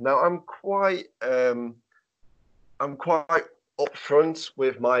released. Now I'm quite upfront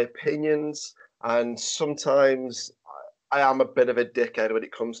with my opinions, and sometimes I am a bit of a dickhead when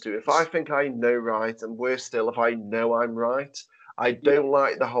it comes to, if I think I know right, and worse still, if I know I'm right. I don't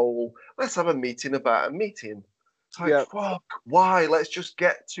like the whole, let's have a meeting about a meeting. It's like, fuck, why? Let's just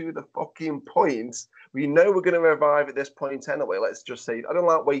get to the fucking point. We know we're going to revive at this point anyway. Let's just say, I don't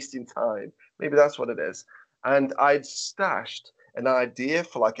like wasting time. Maybe that's what it is. And I'd stashed an idea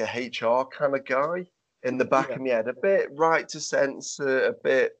for like a HR kind of guy in the back of my head, a bit right to censor, a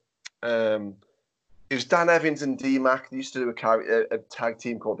bit. It was Dan Evans and D-Mac. They used to do a tag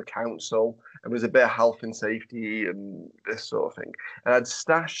team called the Council, and there was a bit of health and safety and this sort of thing. And I'd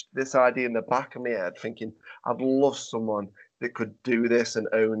stashed this idea in the back of my head, thinking I'd love someone that could do this and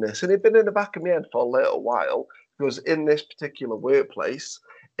own this. And it'd been in the back of my head for a little while, because in this particular workplace,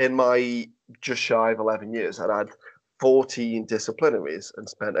 in my just shy of 11 years, I'd had 14 disciplinaries and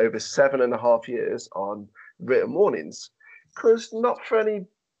spent over 7.5 years on written warnings. Because not for any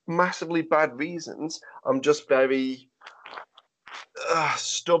massively bad reasons, I'm just very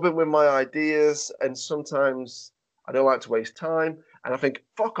stubborn with my ideas, and sometimes I don't like to waste time, and I think,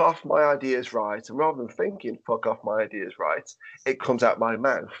 fuck off, my idea is right. And rather than thinking, fuck off, my idea is right, it comes out my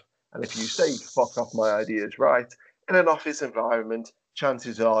mouth. And if you say, fuck off, my idea is right, in an office environment,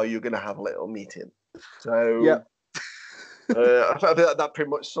 chances are you're going to have a little meeting. So I think that pretty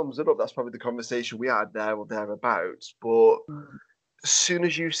much sums it up. That's probably the conversation we had there or thereabouts. But as soon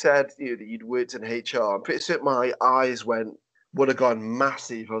as you said that you'd worked in HR, I'm pretty certain my eyes would have gone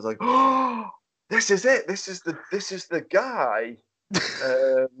massive. I was like, oh, this is it. This is the guy.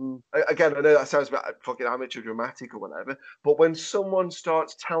 Again, I know that sounds a bit fucking amateur dramatic or whatever, but when someone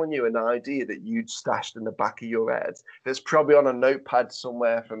starts telling you an idea that you'd stashed in the back of your head, that's probably on a notepad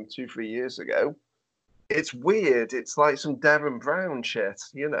somewhere from 2-3 years ago, it's weird. It's like some Devon Brown shit,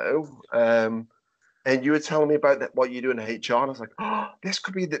 and you were telling me about what you do in HR, and I was like, oh, this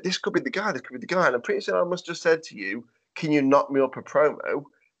could be the guy. And I'm pretty sure I must have said to you, can you knock me up a promo?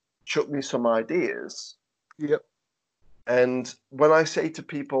 Chuck me some ideas. Yep. And when I say to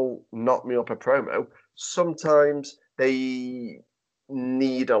people, knock me up a promo, sometimes they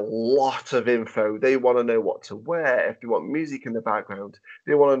need a lot of info. They want to know what to wear, if they want music in the background.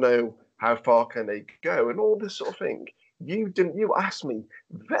 They want to know how far can they go, and all this sort of thing. You asked me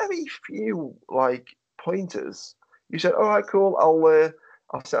very few pointers. You said, all right, cool,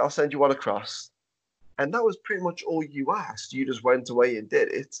 I'll send you one across. And that was pretty much all you asked. You just went away and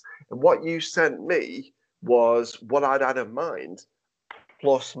did it. And what you sent me was what I'd had in mind,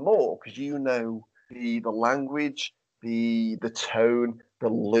 plus more, because you know the language, the tone, the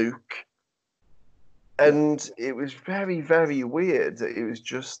look. And it was very, very weird. It was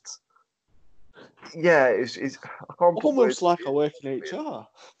just, yeah, it's I can't put Almost words. like I work in HR.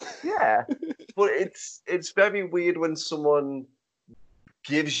 Yeah, but it's very weird when someone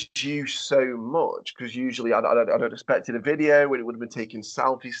gives you so much, because usually I'd expected a video and it would have been taken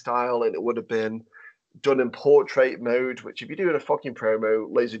selfie style and it would have been done in portrait mode, which if you're doing a fucking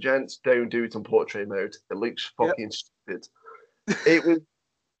promo, ladies and gents, don't do it in portrait mode. It looks Yep. fucking stupid. It was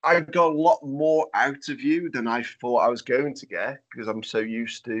I got a lot more out of you than I thought I was going to get, because I'm so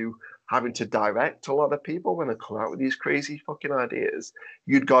used to having to direct a lot of people when I come out with these crazy fucking ideas.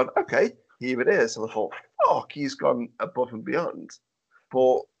 You'd gone, okay, here it is. And I thought, fuck, he's gone above and beyond.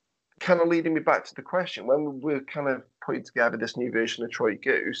 But kind of leading me back to the question, when we were kind of putting together this new version of Troy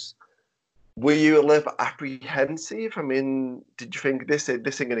Goose, were you a little bit apprehensive? I mean, did you think this ain't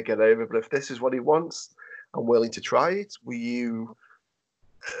going to get over, but if this is what he wants, I'm willing to try it? Were you...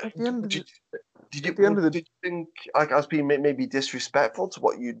 At the end of Did you think like I was being maybe disrespectful to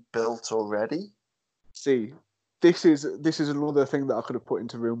what you'd built already? See, this is another thing that I could have put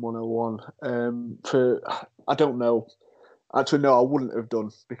into Room 101. I don't know. Actually, no, I wouldn't have done,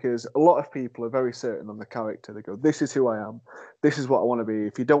 because a lot of people are very certain on the character. They go, "This is who I am. This is what I want to be.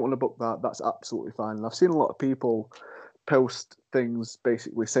 If you don't want to book that, that's absolutely fine." And I've seen a lot of people post things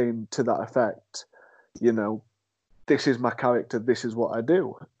basically saying to that effect, you know, this is my character, this is what I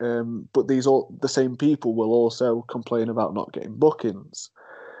do. But the same people will also complain about not getting bookings.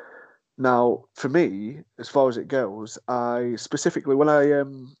 Now, for me, as far as it goes, I specifically, when I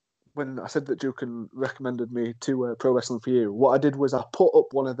said that Jukin recommended me to Pro Wrestling for You, what I did was I put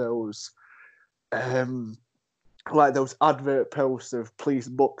up one of those, like those advert posts of "please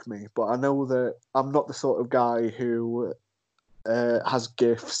book me," but I know that I'm not the sort of guy who has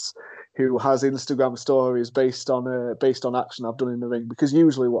GIFs, who has Instagram stories based on action I've done in the ring, because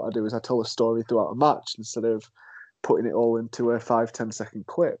usually what I do is I tell a story throughout a match instead of putting it all into a 5-10 second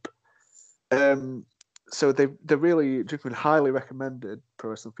clip. So they really highly recommended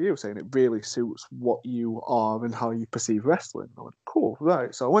Pro Wrestling for You, saying it really suits what you are and how you perceive wrestling. I went, cool,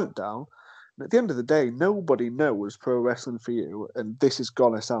 right. So I went down, and at the end of the day, nobody knows Pro Wrestling for You, and this is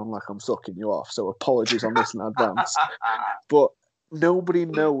gonna sound like I'm sucking you off, so apologies on this in advance. But nobody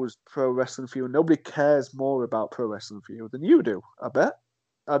knows Pro Wrestling for You, and nobody cares more about Pro Wrestling for You than you do, I bet.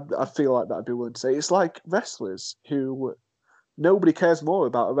 I feel like that I'd be willing to say. It's like wrestlers who... Nobody cares more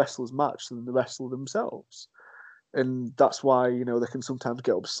about a wrestler's match than the wrestler themselves. And that's why, they can sometimes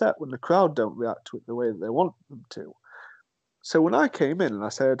get upset when the crowd don't react to it the way that they want them to. So when I came in and I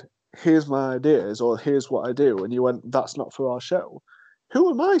said, here's my ideas, or here's what I do, and you went, that's not for our show,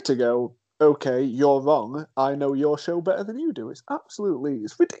 who am I to go, okay, you're wrong, I know your show better than you do? It's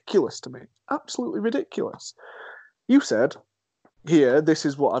ridiculous to me. Absolutely ridiculous. You said, here, this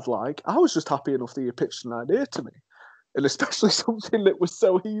is what I'd like. I was just happy enough that you pitched an idea to me. And especially something that was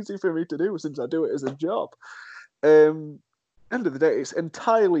so easy for me to do since I do it as a job. End of the day, it's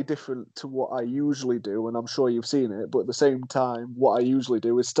entirely different to what I usually do, and I'm sure you've seen it, but at the same time, what I usually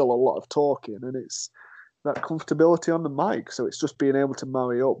do is still a lot of talking, and it's that comfortability on the mic. So it's just being able to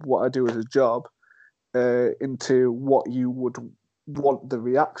marry up what I do as a job into what you would want the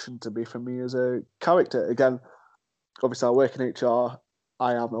reaction to be from me as a character. Again, obviously I work in HR.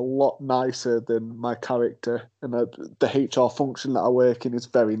 I am a lot nicer than my character, and the HR function that I work in is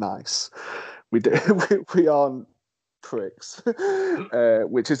very nice. We aren't pricks,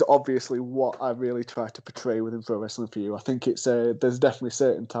 which is obviously what I really try to portray within Pro Wrestling for You. I think there's definitely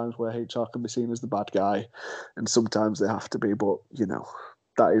certain times where HR can be seen as the bad guy, and sometimes they have to be, but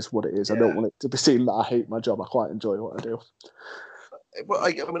that is what it is. Yeah. I don't want it to be seen that I hate my job. I quite enjoy what I do. Well,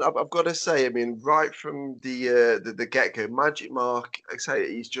 I mean, I've got to say, I mean, right from the get-go, Magic Mark, I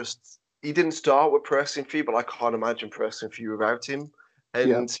say he didn't start with Pro Wrestling for You, but I can't imagine Pro Wrestling for You without him.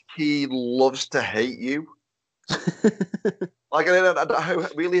 And he loves to hate you. Like, I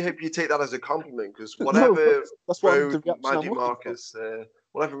really hope you take that as a compliment, because whatever road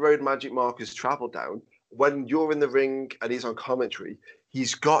Magic Mark has traveled down, when you're in the ring and he's on commentary,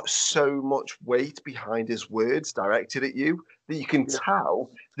 he's got so much weight behind his words directed at you that you can tell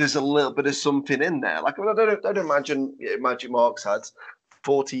there's a little bit of something in there. Like, I don't imagine Magic Mark's had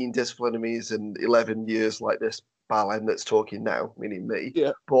 14 disciplinaries and 11 years like this Balin that's talking now, meaning me.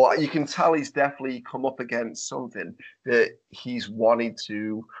 Yeah. But you can tell he's definitely come up against something that he's wanted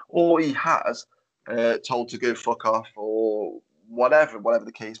to, or he has told to go fuck off, or whatever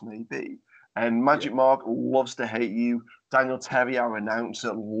the case may be. And Magic Mark loves to hate you. Daniel Terry, our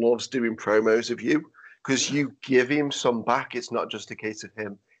announcer, loves doing promos of you, because you give him some back. It's not just a case of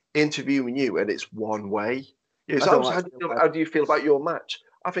him interviewing you, and it's one way. So how do you feel about your match?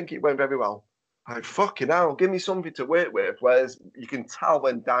 I think it went very well. Like, fucking hell, give me something to work with. Whereas you can tell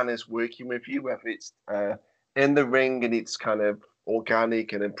when Dan is working with you, whether it's in the ring and it's kind of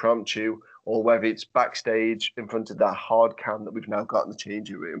organic and impromptu, or whether it's backstage in front of that hard cam that we've now got in the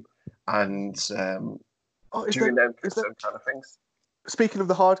changing room, and Oh, doing them is there, some kind of things. speaking of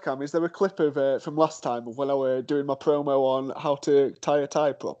the hard cam, is there a clip of from last time of when I were doing my promo on how to tie a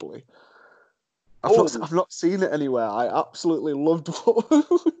tie properly? Oh, I've not seen it anywhere. I absolutely loved what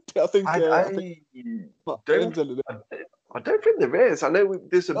I think I Matt don't. Burns ended it. I don't think there is. I know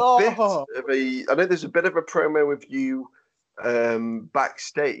there's a bit Oh, of a. I know there's a bit of a promo with you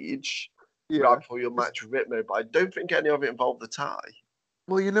backstage right yeah. before your match with Ritmo, but I don't think any of it involved the tie.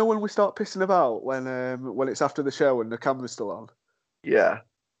 Well, you know when we start pissing about when it's after the show and the camera's still on. Yeah.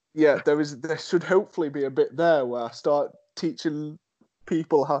 Yeah, there should hopefully be a bit there where I start teaching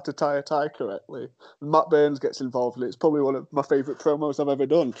people how to tie a tie correctly. Matt Burns gets involved in it. It's probably one of my favourite promos I've ever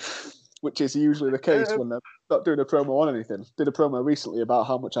done, which is usually the case when I'm not doing a promo on anything. Did a promo recently about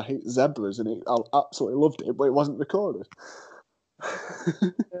how much I hate zebras, and I absolutely loved it, but it wasn't recorded.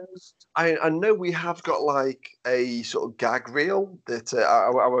 I know we have got like a sort of gag reel that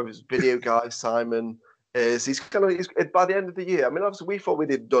our video guy Simon he's by the end of the year. I mean, obviously we thought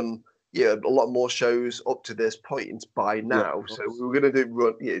we'd have done a lot more shows up to this point by Yeah, now. of So course. we were going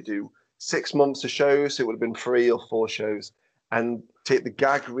to do 6 months of shows. So it would have been 3 or 4 shows, and take the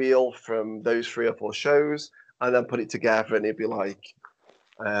gag reel from those 3 or 4 shows, and then put it together, and it'd be like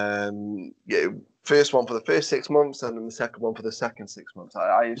first one for the first 6 months, and then the second one for the second 6 months.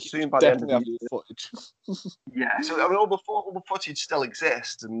 I assume by the end of Definitely the have the footage. yeah. So I mean, all the footage still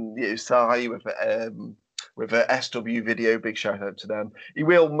exists, and Sai with a SW video, big shout out to them. He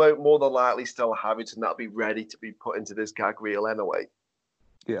will more than likely still have it, and that'll be ready to be put into this gag reel anyway.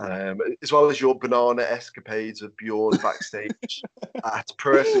 Yeah. As well as your banana escapades of Bjorn backstage at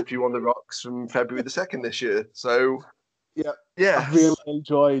Pro Wrestling for You on the Rocks from February the 2nd this year. So Yeah. I yes. really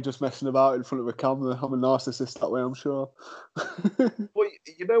enjoy just messing about in front of a camera. I'm a narcissist that way, I'm sure. Well,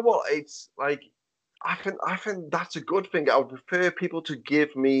 you know what? It's like I think that's a good thing. I would prefer people to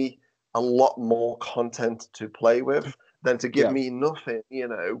give me a lot more content to play with than to give Yeah. me nothing.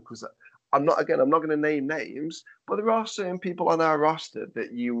 Because I'm not going to name names, but there are certain people on our roster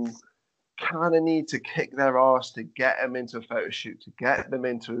that you kind of need to kick their ass to get them into a photo shoot, to get them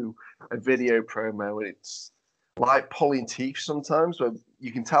into a video promo, and it's like pulling teeth sometimes, where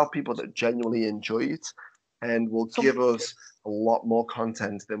you can tell people that genuinely enjoy it and will give us a lot more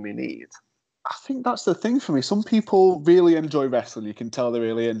content than we need. I think that's the thing for me. Some people really enjoy wrestling. You can tell they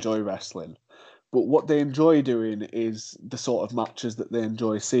really enjoy wrestling. But what they enjoy doing is the sort of matches that they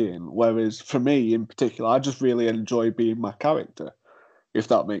enjoy seeing. Whereas for me in particular, I just really enjoy being my character, if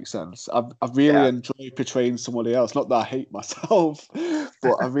that makes sense. I really Yeah. enjoy portraying somebody else. Not that I hate myself,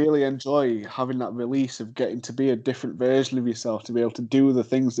 but I really enjoy having that release of getting to be a different version of yourself, to be able to do the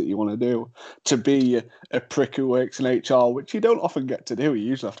things that you want to do, to be a prick who works in HR, which you don't often get to do. You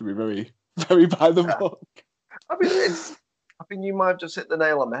usually have to be very, very by the book. I mean, I think you might have just hit the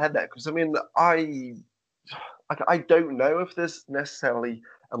nail on the head there, because I mean, I don't know if there's necessarily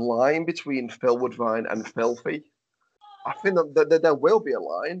a line between Phil Woodvine and Filthy. I think that there will be a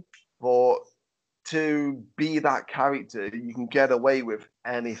line, but to be that character, you can get away with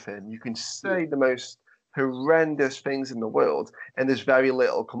anything. You can say the most horrendous things in the world, and there's very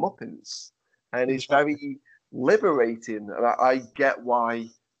little comeuppance. And it's very liberating. And I get why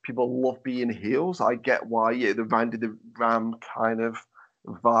people love being heels. I get why the Randy the Ram kind of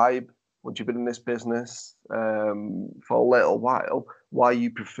vibe, once you've been in this business for a little while, why you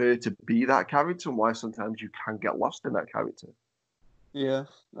prefer to be that character and why sometimes you can get lost in that character. Yeah,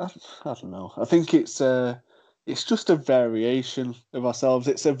 I don't know. I think it's just a variation of ourselves.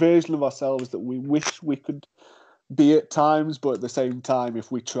 It's a version of ourselves that we wish we could be at times, but at the same time,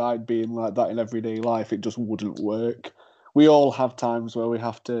 if we tried being like that in everyday life, it just wouldn't work. We all have times where we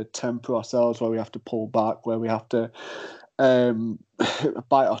have to temper ourselves, where we have to pull back, where we have to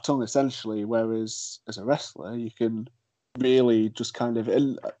bite our tongue, essentially. Whereas as a wrestler, you can really just kind of,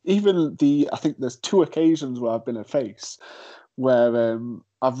 and even I think there's 2 occasions where I've been a face where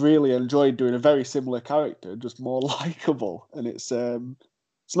I've really enjoyed doing a very similar character, just more likable. And it's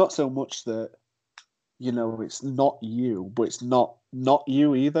not so much that, it's not you, but it's not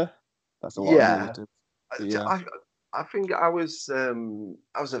you either. That's a lot of Yeah, negatives. Yeah. I think I was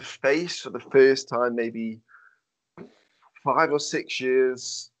a face for the first time maybe 5 or 6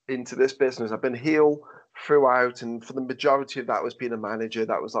 years into this business. I've been heel throughout, and for the majority of that was being a manager.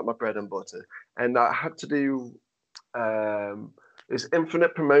 That was like my bread and butter, and I had to do there's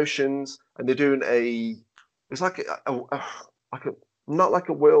Infinite Promotions, and they're doing it's like a not like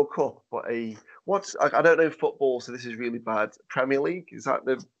a World Cup, but I don't know football, so this is really bad. Premier League, is that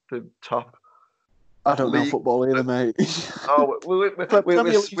the top I don't know league? football either, mate. Oh, Premier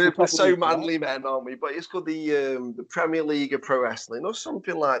League's the we're top so league, manly men, aren't we? But it's called the Premier League of Pro Wrestling or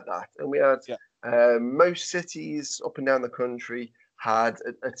something like that. And we had most cities up and down the country had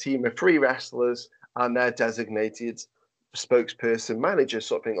a team of 3 wrestlers and their designated spokesperson, manager,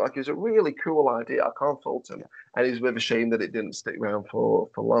 sort of thing. Like, it was a really cool idea. I can't fault him. And it was a bit of a shame that it didn't stick around for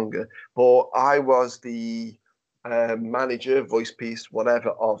longer. But I was the manager, voice piece,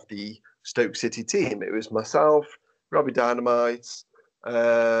 whatever, of the Stoke City team. It was myself, Robbie Dynamite,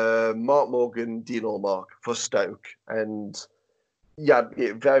 Mark Morgan, Dean Allmark for Stoke. And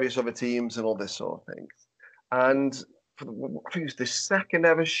various other teams and all this sort of thing. And I think it was the second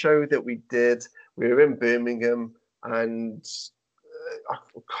ever show that we did. We were in Birmingham, and I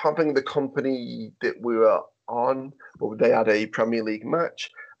can't think of the company that we were on, but they had a Premier League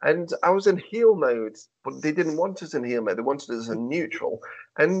match. And I was in heel mode, but they didn't want us in heel mode. They wanted us in neutral.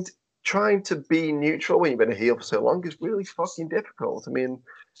 And trying to be neutral when you've been a heel for so long is really fucking difficult. I mean,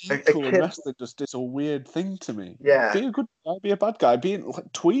 a kid... wrestling just is a weird thing to me. Yeah. Be a good guy, be a bad guy. Being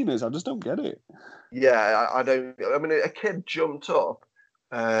like tweeners, I just don't get it. Yeah, I don't... I mean, a kid jumped up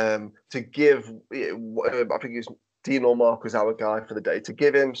to give... I think it was Dean Allmark was our guy for the day, to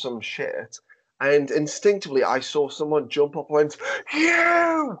give him some shit. And instinctively, I saw someone jump up and went,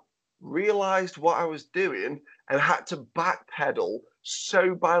 "You!" Realised what I was doing and had to backpedal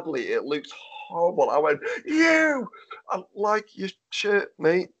so badly it looked horrible. I went, "You! I like your shirt,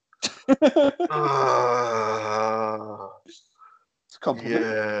 mate." It's a compliment.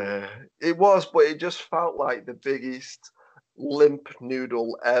 Yeah, it was, but it just felt like the biggest limp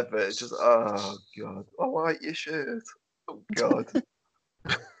noodle ever. It's just, oh God, I like your shirt. Oh God.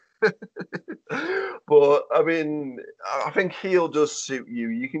 But I mean, I think heel does suit you.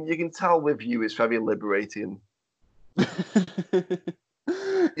 You can tell with you it's very liberating. I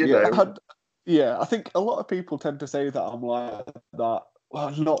think a lot of people tend to say that I'm like that. Well,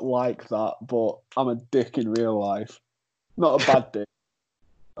 I'm not like that, but I'm a dick in real life. Not a bad dick.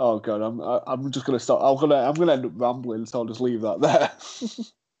 Oh God, I'm just gonna stop. I'm gonna end up rambling, so I'll just leave that there.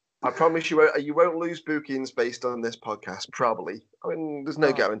 I promise you won't lose bookings based on this podcast. Probably. I mean, there's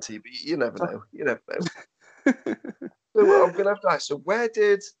no guarantee, but you never know. You never know. So I'm gonna have to ask. So where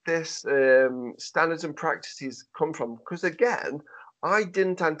did this standards and practices come from? Because again, I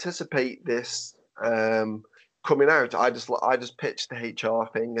didn't anticipate this coming out. I just pitched the HR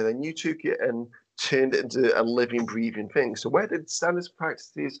thing, and then you took it and turned it into a living, breathing thing. So where did standards and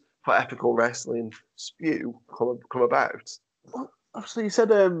practices for ethical wrestling spew come about? Obviously, you said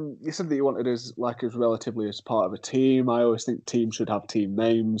that you wanted us like as relatively as part of a team. I always think teams should have team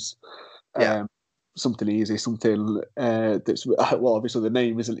names. Yeah. Something easy, something that's well, obviously the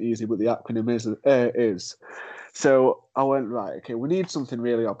name isn't easy, but the acronym is. So I went, right, okay, we need something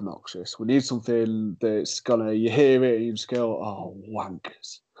really obnoxious. We need something that's you hear it and you just go, oh,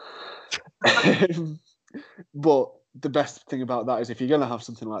 wankers. But the best thing about that is if you're going to have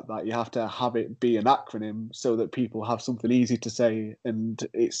something like that, you have to have it be an acronym so that people have something easy to say, and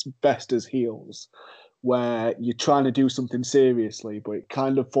it's best as heels, where you're trying to do something seriously, but it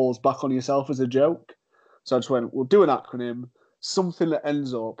kind of falls back on yourself as a joke. So I just went, we'll do an acronym, something that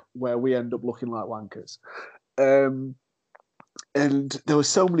ends up where we end up looking like wankers. And there was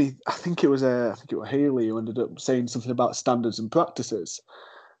so many. I think it was Haley who ended up saying something about standards and practices,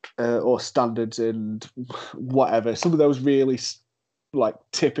 or standards and whatever. Some of those really like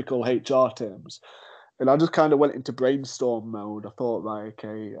typical HR terms. And I just kind of went into brainstorm mode. I thought, right,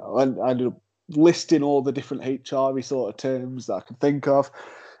 okay. I ended up listing all the different HR-y sort of terms that I could think of.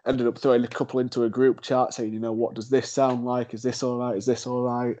 Ended up throwing a couple into a group chat saying, what does this sound like? Is this all right? Is this all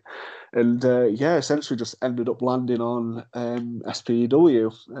right? And essentially just ended up landing on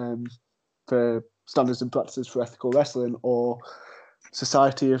SPEW for Standards and Practices for Ethical Wrestling, or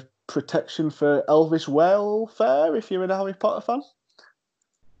Society of Protection for Elvish Welfare, if you're a Harry Potter fan.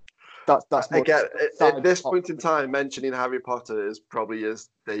 That's again, at this point in time, mentioning Harry Potter is probably as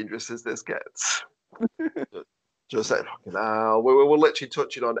dangerous as this gets. Just like, fucking hell. We're literally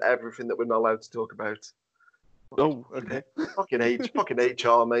touching on everything that we're not allowed to talk about. Oh, okay. Fucking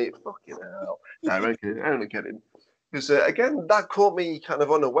HR, mate. Fucking hell. No, I'm only kidding. Because, again, that caught me kind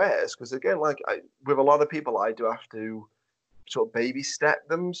of unawares. Because, again, with a lot of people, I do have to sort of baby step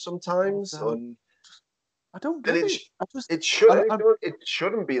them sometimes. Oh, no. I don't get it. It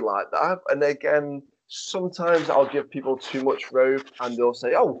shouldn't be like that. And, again, sometimes I'll give people too much rope and they'll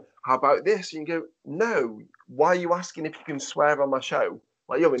say, oh, how about this? And you go, no. Why are you asking if you can swear on my show?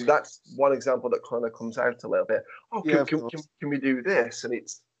 Like, I mean, that's one example that kind of comes out a little bit. Oh, Yeah, can we do this? And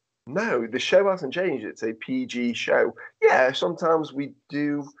it's no, the show hasn't changed. It's a PG show. Yeah, sometimes we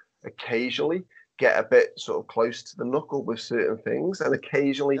do occasionally get a bit sort of close to the knuckle with certain things, and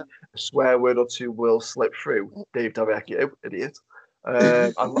occasionally a swear word or two will slip through. Dave Davecchio, idiot.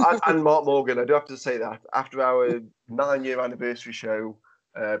 And Mark Morgan, I do have to say that after our 9-year anniversary show,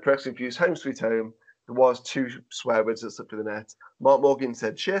 Press Confused Home Sweet Home, there was 2 swear words that slipped through the net. Mark Morgan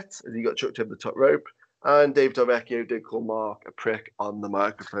said shit as he got chucked over the top rope, and Dave Davecchio did call Mark a prick on the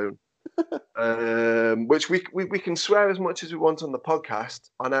microphone. Which we can swear as much as we want on the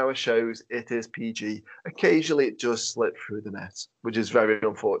podcast. On our shows, it is PG. Occasionally, it just slipped through the net, which is very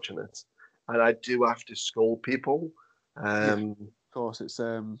unfortunate. And I do have to scold people. Of course, it's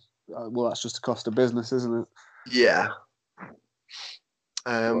well, that's just the cost of business, isn't it? Yeah.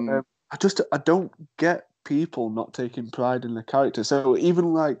 I don't get people not taking pride in the character. So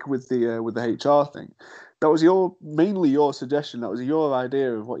even like with the HR thing, that was mainly your suggestion. That was your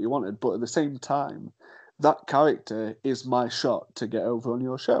idea of what you wanted. But at the same time, that character is my shot to get over on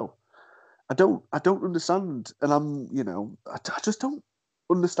your show. I don't understand, and I just don't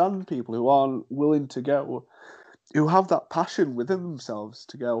understand people who aren't willing to go, who have that passion within themselves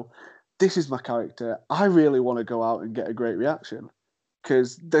to go, this is my character. I really want to go out and get a great reaction.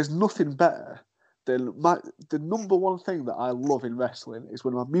 Because there's nothing better than the number one thing that I love in wrestling is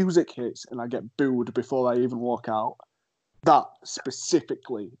when my music hits and I get booed before I even walk out. That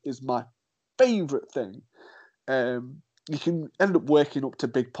specifically is my favourite thing. You can end up working up to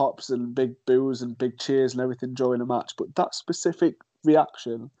big pops and big boos and big cheers and everything during a match, but that specific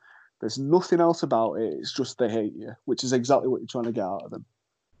reaction, there's nothing else about it. It's just they hate you, which is exactly what you're trying to get out of them.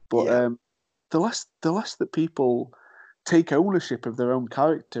 But the less that people take ownership of their own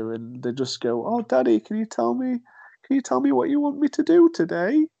character and they just go, "Oh, Daddy, can you tell me what you want me to do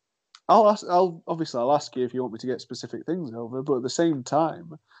today?" I'll ask you if you want me to get specific things over, but at the same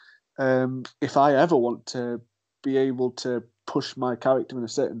time, if I ever want to be able to push my character in a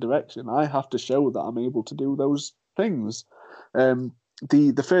certain direction, I have to show that I'm able to do those things.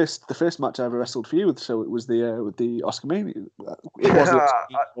 The first match I ever wrestled for you, so it was with the Oscar Mania. It was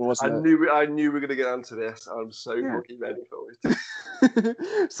wasn't it? I knew we were going to get onto this. I'm so fucking ready for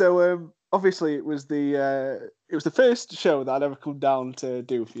it. So obviously it was the first show that I'd ever come down to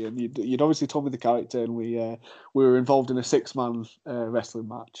do for you, and you'd obviously told me the character, and we were involved in a 6-man wrestling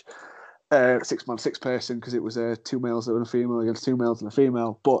match. 6-person, because it was 2 males and a female against 2 males and a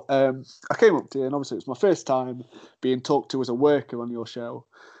female. But I came up to you, and obviously it was my first time being talked to as a worker on your show.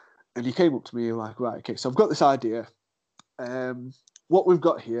 And you came up to me, you're like, right, okay, so I've got this idea. What we've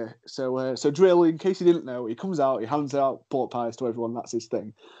got here. So Drill, in case you didn't know, he comes out, he hands out pork pies to everyone. That's his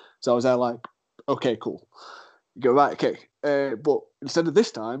thing. So I was there like, okay, cool. You go, right, okay. But instead of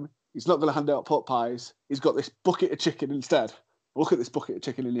this time, he's not going to hand out pork pies. He's got this bucket of chicken instead. Look at this bucket of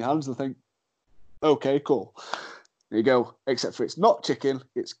chicken in your hands and think, okay, cool. There you go. Except for it's not chicken,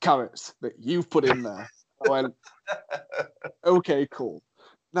 it's carrots that you've put in there. I went, okay, cool.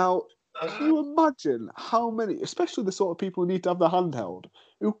 Now, can you imagine how many, especially the sort of people who need to have their handheld,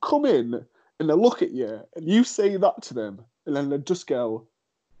 who come in and they look at you and you say that to them and then they just go,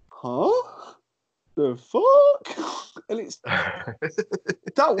 huh? The fuck? And it's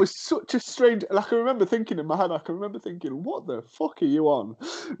that was such a strange, and I can remember thinking in my head, what the fuck are you on?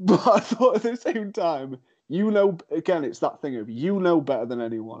 But I thought at the same time, again, it's that thing of better than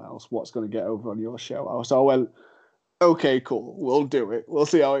anyone else what's going to get over on your show. So I went, okay, cool, we'll do it. We'll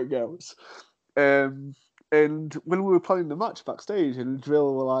see how it goes. And when we were planning the match backstage, and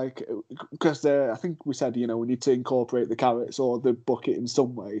Drill were like, because I think we said, we need to incorporate the carrots or the bucket in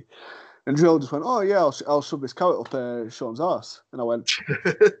some way. And Drill just went, oh yeah, I'll shove this carrot up Sean's arse. And I went,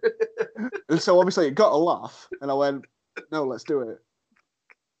 and so obviously it got a laugh. And I went, no, let's do it.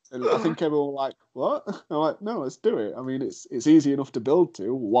 And I think everyone was like, what? And I'm like, no, let's do it. I mean, it's easy enough to build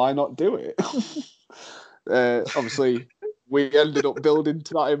to. Why not do it? Obviously, we ended up building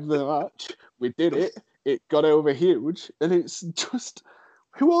to that in the match. We did it. It got over huge. And it's just,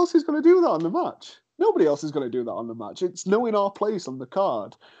 who else is going to do that on the match? Nobody else is going to do that on the match. It's knowing our place on the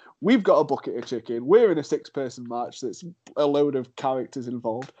card. We've got a bucket of chicken. We're in a 6-person match that's a load of characters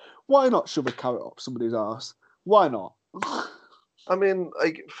involved. Why not shove a carrot up somebody's arse? Why not? I mean,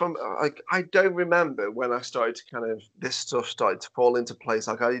 I don't remember when I started to kind of, this stuff started to fall into place.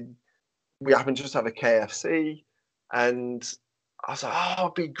 We happened to just have a KFC, and I was like,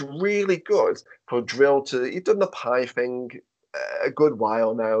 oh, it'd be really good for Drill to, he'd done the pie thing a good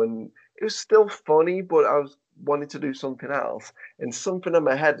while now, and it was still funny, but I was wanting to do something else. And something in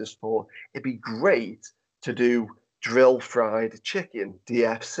my head is for, it'd be great to do drill fried chicken,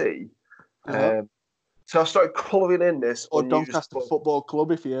 DFC. Uh-huh. So I started colouring in this Or unused Doncaster book. Football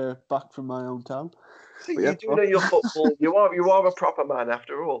Club if you're back from my hometown. See, But yeah, you do know your football. You are a proper man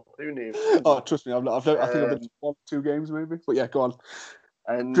after all. Who knew? Oh, trust me, I think I've been to 1-2 games maybe. But yeah, go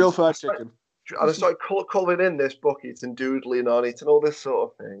on. Drill fried chicken. And I started colouring in this bucket and doodling on it and all this sort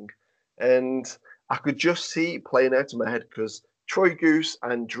of thing. And I could just see it playing out in my head because Troy Goose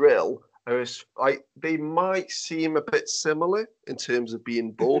and Drill are like they might seem a bit similar in terms of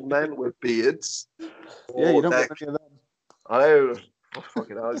being bald men with beards. Yeah, you don't Or get any of them. I know,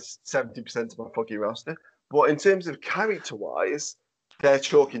 fucking hell, it's 70% of my fucking roster. But in terms of character-wise, they're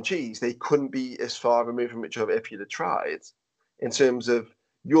chalk and cheese. They couldn't be as far removed from each other if you'd have tried. In terms of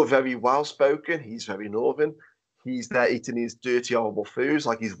you're very well-spoken, he's very northern. He's there eating his dirty, horrible foods,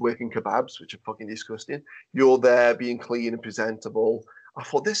 like he's working kebabs, which are fucking disgusting. You're there being clean and presentable. I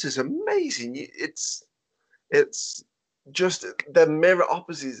thought, this is amazing. It's just the mirror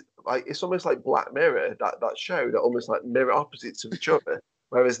opposites. Like it's almost like Black Mirror, that show. They're almost like mirror opposites of each other,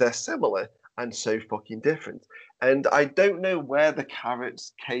 whereas they're similar and so fucking different. And I don't know where the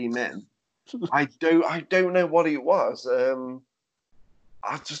carrots came in. I don't know what it was.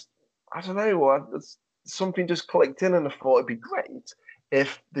 I don't know. Something just clicked in, and I thought it'd be great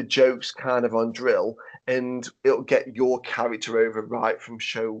if the joke's kind of on drill, and it'll get your character over right from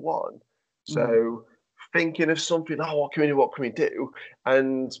show one. So thinking of something, what can we do?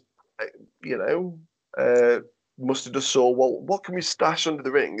 And you know, must have just saw, well, what can we stash under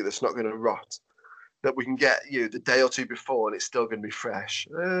the ring that's not going to rot? That we can get the day or two before, and it's still going to be fresh.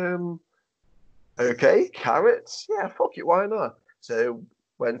 Okay, carrots. Yeah, fuck it, why not? So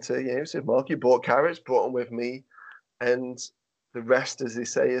went to supermarket, bought carrots, brought them with me, and the rest, as they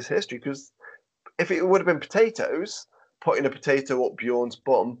say, is history. Because if it would have been potatoes, putting a potato up Bjorn's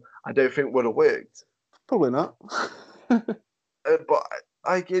bum, I don't think would have worked. Probably not. But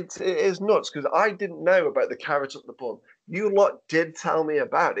it is nuts because I didn't know about the carrot up the bum. You lot did tell me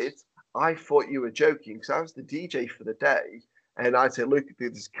about it. I thought you were joking because I was the DJ for the day. And I said, look,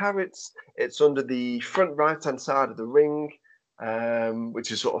 there's carrots. It's under the front right-hand side of the ring,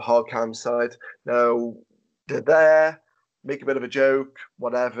 which is sort of hard cam side. Now, they're there, make a bit of a joke,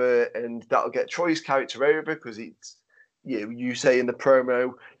 whatever, and that'll get Troy's character over because it's, you say in the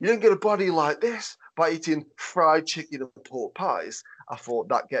promo, you don't get a body like this by eating fried chicken and pork pies. I thought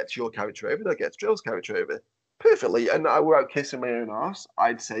that gets your character over, that gets Drill's character over perfectly. And I were out kissing my own ass.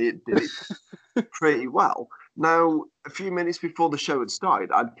 I'd say it did it pretty well. Now, a few minutes before the show had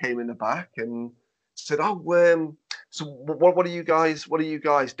started, I came in the back and said, so what are you guys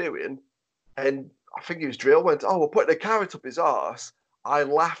doing? And I think it was Drill went, we're putting a carrot up his arse. I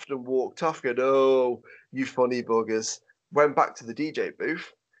laughed and walked off, going, oh, you funny buggers. Went back to the DJ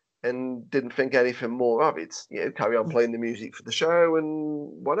booth and didn't think anything more of it. Carry on playing the music for the show and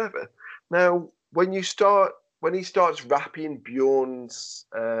whatever. Now, when he starts wrapping Bjorn's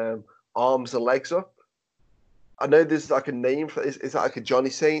arms and legs up, I know there's like a name for is that like a Johnny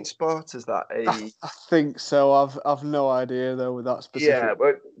Saint spot? Is that a? I think so. I've no idea though with that specific. Yeah,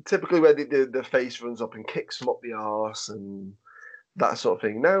 but typically where the face runs up and kicks him up the arse and that sort of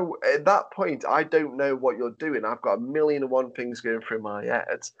thing. Now, at that point, I don't know what you're doing. I've got 1,000,001 things going through my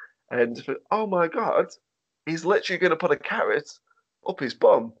head, and oh my god, he's literally going to put a carrot up his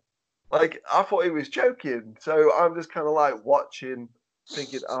bum. Like I thought he was joking, so I'm just kind of like watching.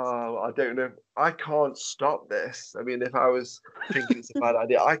 Thinking, I don't know, I can't stop this. I mean, if I was thinking it's a bad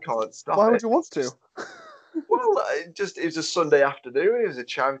idea, I can't stop it. Why would you want to? Well, it was a Sunday afternoon. It was a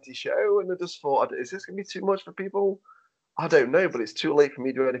charity show, and I just thought, is this going to be too much for people? I don't know, but it's too late for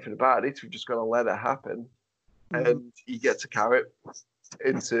me to do anything about it. We're just going to let it happen. And he gets a carrot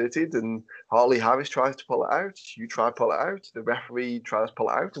inserted, and Harley Harris tries to pull it out. You try to pull it out. The referee tries to pull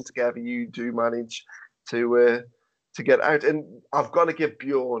it out, and together you do manage to get out. And I've got to give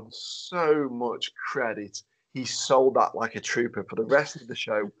Bjorn so much credit. He sold that like a trooper for the rest of the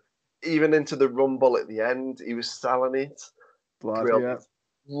show. Even into the rumble at the end, he was selling it. Brilliant. Yeah.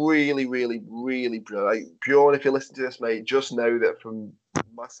 Really, really, really brilliant. Bjorn, if you listen to this, mate, just know that from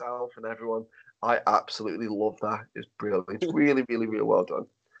myself and everyone, I absolutely love that. It's brilliant. It's really, really, really well done.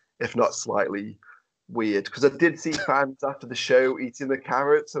 If not slightly weird. Because I did see fans after the show eating the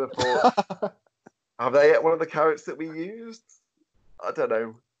carrots, and I thought... Have they ate one of the carrots that we used? I don't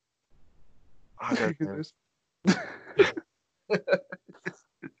know. I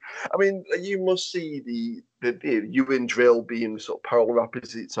mean, you must see you and Drill being sort of polar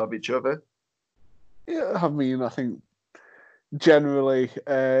opposites of each other. Yeah, I mean, I think generally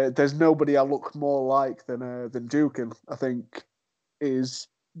there's nobody I look more like than Dukin. I think is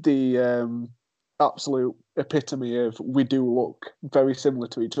the absolute epitome of we do look very similar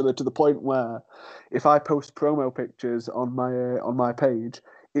to each other, to the point where if I post promo pictures on my page,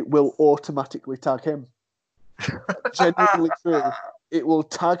 it will automatically tag him. Genuinely true. It will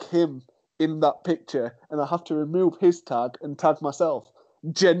tag him in that picture, and I have to remove his tag and tag myself.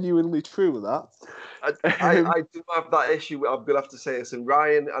 Genuinely true with that. I do have that issue. I'm going to have to say this. And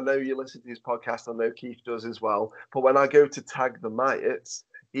Ryan, I know you listen to his podcast. I know Keith does as well. But when I go to tag the Myats,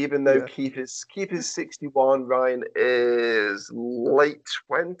 even though Keith is 61, Ryan is late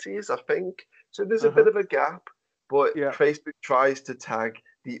 20s, I think. So there's a bit of a gap. But Facebook tries to tag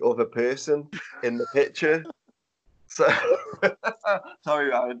the other person in the picture. So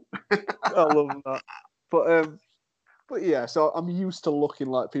sorry, Ryan. I love that. But yeah, so I'm used to looking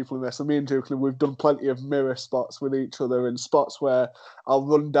like people in this. Me and Duke, we've done plenty of mirror spots with each other, and spots where I'll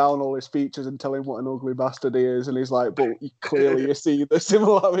run down all his features and tell him what an ugly bastard he is, and he's like, "But you see the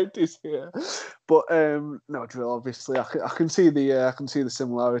similarities here." But no, Drill. Obviously, I can see the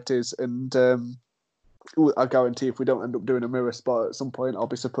similarities, and I guarantee if we don't end up doing a mirror spot at some point, I'll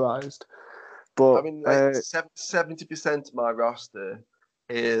be surprised. But I mean, like 70% of my roster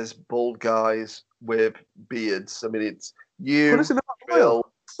is bald guys with beards. I mean, it's you, put us in a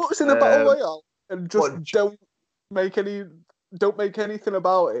battle royale, and just don't make anything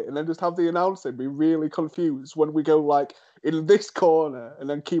about it, and then just have the announcer be really confused when we go like in this corner, and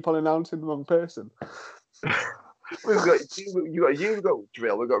then keep on announcing the wrong person. We've got we've got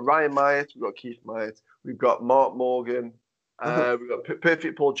Drill, we've got Ryan Myatt, we've got Keith Myatt, we've got Mark Morgan, we've got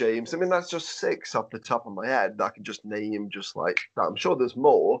Perfect Paul James. I mean, that's just 6 off the top of my head that I can just name just like that. I'm sure there's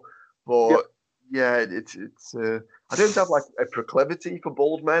more, but it's I don't have like a proclivity for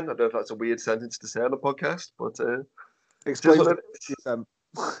bald men. I don't know if that's a weird sentence to say on a podcast, but explain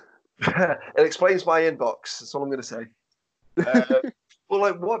it explains my inbox. That's all I'm going to say. Well,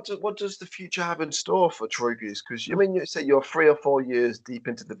 like, what does the future have in store for Troy Goose? Because I mean, you say you're 3 or 4 years deep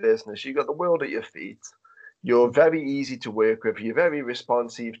into the business. You got the world at your feet. You're very easy to work with. You're very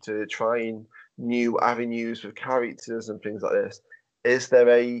responsive to trying new avenues with characters and things like this. Is there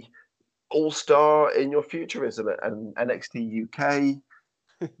a all-star in your future? Is it an NXT UK?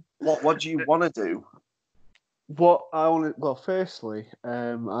 What do you want to do? What I want to, well, firstly,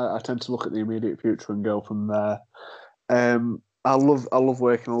 I tend to look at the immediate future and go from there. I love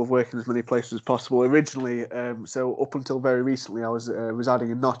working. I love working as many places as possible. Originally, so up until very recently, I was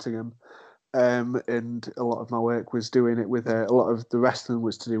residing in Nottingham, and a lot of my work was doing it with a lot of the wrestling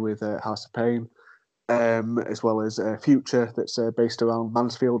was to do with House of Pain, as well as Future that's based around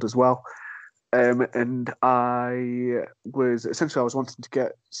Mansfield as well. And I was wanting to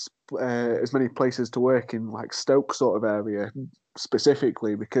get as many places to work in, like Stoke sort of area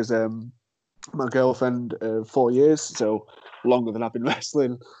specifically, because my girlfriend, 4 years, so longer than I've been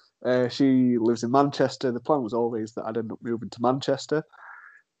wrestling, she lives in Manchester. The plan was always that I'd end up moving to Manchester.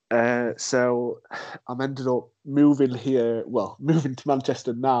 So I'm ended up moving to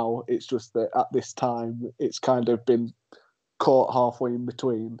Manchester now. It's just that at this time, it's kind of been caught halfway in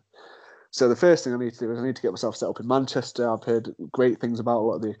between. So the first thing I need to do is I need to get myself set up in Manchester. I've heard great things about a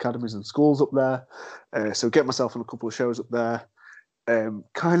lot of the academies and schools up there. So get myself on a couple of shows up there.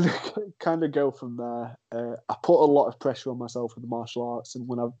 Kind of go from there. I put a lot of pressure on myself with the martial arts, and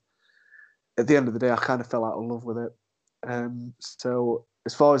at the end of the day, I kind of fell out of love with it. So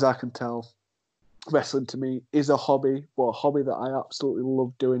as far as I can tell, wrestling to me is a hobby, but a hobby that I absolutely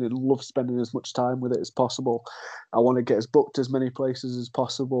love doing and love spending as much time with it as possible. I want to get booked as many places as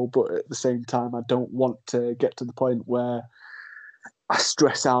possible, but at the same time, I don't want to get to the point where I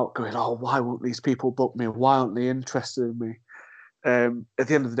stress out going, oh, why won't these people book me? Why aren't they interested in me? At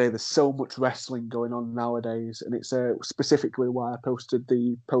the end of the day, there's so much wrestling going on nowadays, and it's specifically why I posted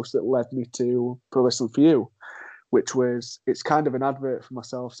the post that led me to Pro Wrestling For You, which was, it's kind of an advert for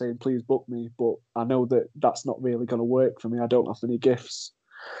myself saying, please book me, but I know that that's not really going to work for me. I don't have many gifts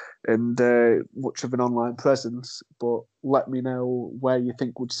and much of an online presence, but let me know where you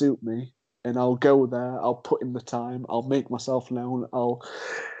think would suit me, and I'll go there, I'll put in the time, I'll make myself known, I'll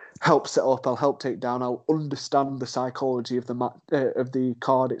help set up, I'll help take down, I'll understand the psychology of the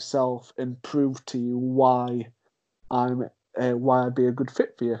card itself and prove to you why I'd be a good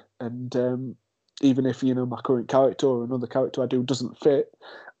fit for you. And even if my current character or another character I do doesn't fit,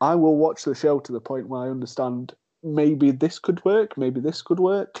 I will watch the show to the point where I understand maybe this could work, maybe this could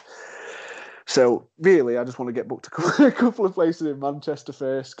work. So really, I just want to get booked a couple of places in Manchester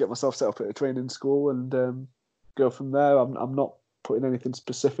first, get myself set up at a training school, and go from there. I'm not putting anything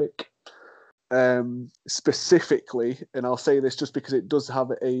specifically, and I'll say this just because it does have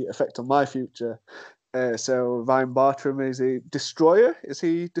an effect on my future. So Ryan Bartram is a Destroyer. Is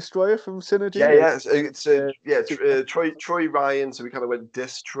he Destroyer from Synergy? Yeah. It's so- Troy Ryan. So we kind of went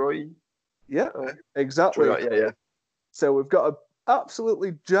Destroy. Yeah, Troy exactly. Ryan, yeah. So we've got a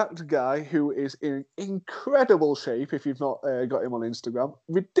absolutely jacked guy who is in incredible shape. If you've not got him on Instagram,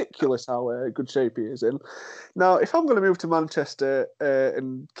 ridiculous how good shape he is in. Now, if I'm going to move to Manchester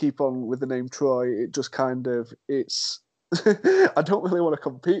and keep on with the name Troy, it just kind of it's. I don't really want to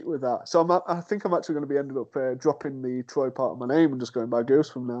compete with that, so I think I'm actually going to be ending up dropping the Troy part of my name and just going by Goose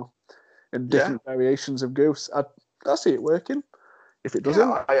from now, and different variations of Goose. I see it working. If it doesn't,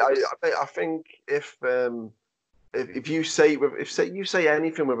 I think if you say you say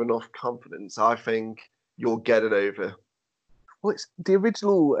anything with enough confidence, I think you'll get it over. well, it's the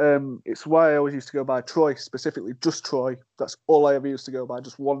original. It's why I always used to go by Troy, specifically just Troy. That's all I ever used to go by,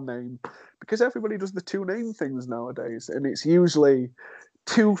 just one name, because everybody does the two name things nowadays, and it's usually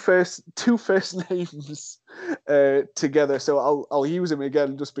two first names together. So I'll use him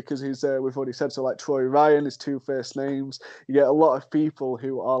again just because he's we've already said so. Like Troy Ryan is two first names. You get a lot of people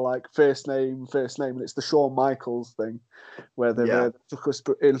who are like first name, and it's the Shawn Michaels thing where they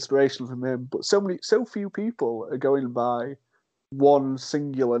took inspiration from him. But so few people are going by one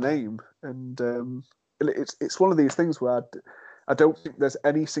singular name, and it's one of these things where I don't think there's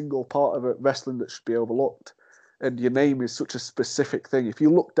any single part of it wrestling that should be overlooked. And your name is such a specific thing. If you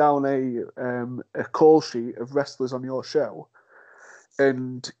look down a call sheet of wrestlers on your show,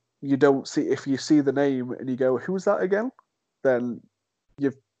 and you don't see, if you see the name and you go, "Who's that again?" then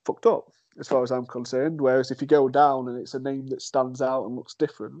you've fucked up, as far as I'm concerned. Whereas if you go down and it's a name that stands out and looks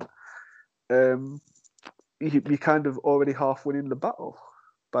different, you kind of already half winning the battle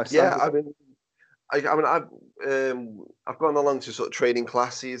by Yeah, standing. I've gone along to sort of training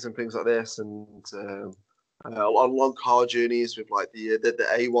classes and things like this, and on long car journeys with like the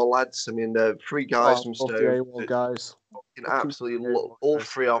AWOL lads. I mean, three guys from Love the Stoke. AWOL guys. Absolutely, all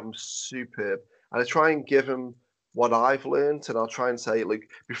three of them superb. And I try and give them what I've learned, and I'll try and say, like,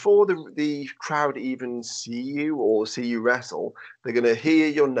 before the crowd even see you or see you wrestle, they're going to hear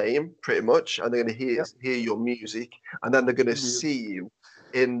your name pretty much, and they're going to hear your music, and then they're going to see you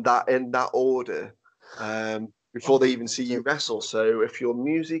in that order before they even see you wrestle. So if your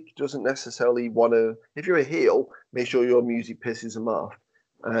music doesn't necessarily want to, if you're a heel, make sure your music pisses them off.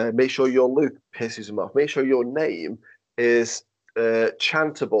 Make sure your look pisses them off. Make sure your name is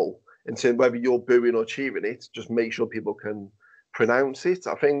chantable into whether you're booing or cheering it. Just make sure people can pronounce it.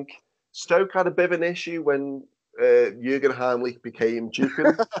 I think Stoke had a bit of an issue when Jürgen Heimlich became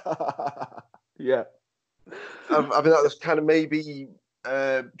Dukin. Yeah. I think that was kind of maybe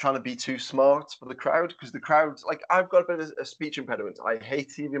trying to be too smart for the crowd, because the crowd, like, I've got a bit of a speech impediment. I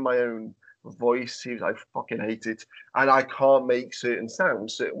hate even my own voice. I fucking hate it, and I can't make certain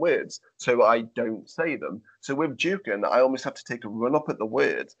sounds, certain words, so I don't say them. So with Dukin, I almost have to take a run up at the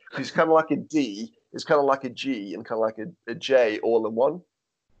word. It's kind of like a D, it's kind of like a G, and kind of like a J all in one.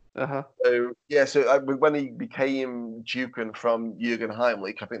 So when he became Dukin from Jürgen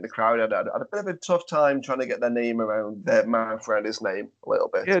Heimlich, I think the crowd had a bit of a tough time trying to get their name around their mouth around his name a little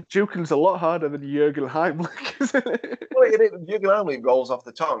bit. Yeah, Dukin's a lot harder than Jürgen Heimlich, isn't it? Well, Jürgen Heimlich rolls off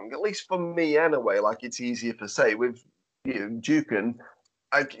the tongue, at least for me anyway. Like, it's easier to say. With Dukin,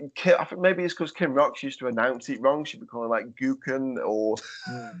 I think maybe it's because Kim Rox used to announce it wrong. She'd be calling like Guken or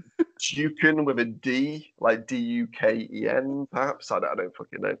Dukin with a D, like Duken, perhaps. I don't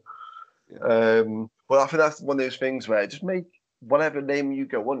fucking know. Yeah. Well, I think that's one of those things where just make whatever name you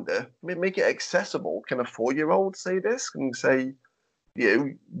go under, make it accessible. Can a 4-year-old say this? Can you say,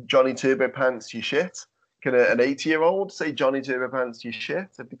 Johnny Turbo Pants, you shit? Can an 80-year-old say Johnny Turbo Pants, you shit?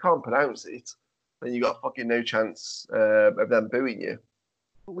 If they can't pronounce it, then you got fucking no chance of them booing you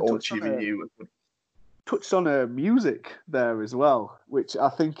or cheering you. Touched on music there as well, which I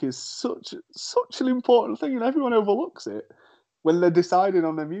think is such an important thing, and everyone overlooks it when they're deciding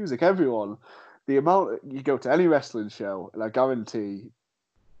on their music. Everyone, the amount you go to any wrestling show, and I guarantee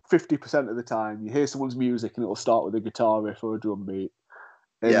 50% of the time you hear someone's music and it'll start with a guitar riff or a drum beat,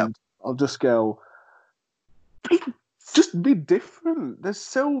 and I'll just go, just be different. There's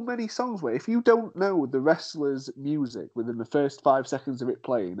so many songs where if you don't know the wrestler's music within the first 5 seconds of it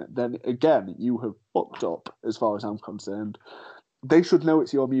playing, then again, you have fucked up as far as I'm concerned. They should know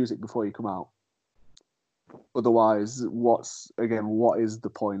it's your music before you come out. Otherwise, what is the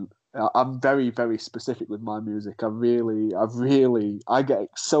point? I'm very, very specific with my music. I get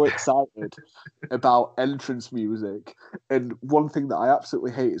so excited about entrance music. And one thing that I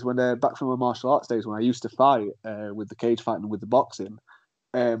absolutely hate is when back from my martial arts days when I used to fight with the cage fighting and with the boxing,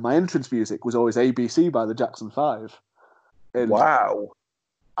 my entrance music was always ABC by the Jackson 5. And wow.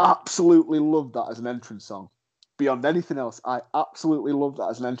 absolutely love that as an entrance song. Beyond anything else, I absolutely love that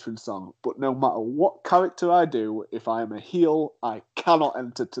as an entrance song. But no matter what character I do, if I am a heel, I cannot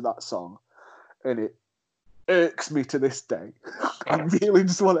enter to that song. And it irks me to this day. I really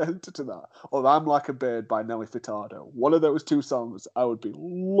just want to enter to that. Or I'm Like a Bird by Nelly Furtado. One of those two songs, I would be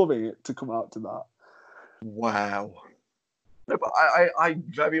loving it to come out to that. Wow. No, but I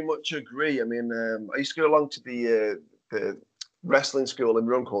very much agree. I mean, I used to go along to the wrestling school in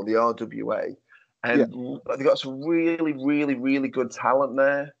Rome called the RWA, and they got some really, really, really good talent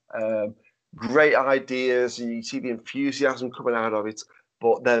there. Great ideas, and you see the enthusiasm coming out of it.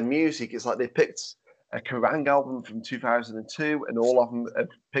 But their music is like they picked a Kerrang album from 2002, and all of them have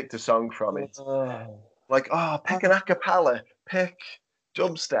picked a song from it. Pick an a cappella, pick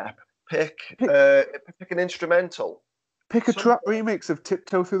dubstep, pick an instrumental. Pick a trap remix of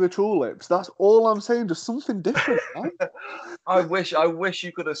Tiptoe Through the Tulips. That's all I'm saying. Just something different, right? I wish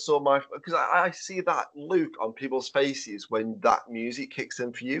you could have saw because I see that look on people's faces when that music kicks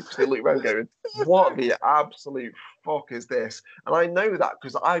in for you, because they look around going, "What the absolute fuck is this?" And I know that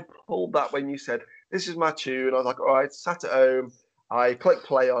because I pulled that when you said, "This is my tune." I was like, "All right," sat at home, I clicked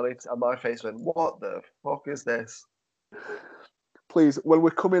play on it, and my face went, "What the fuck is this?" Please, when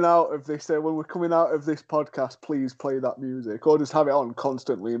we're coming out of this podcast, please play that music, or just have it on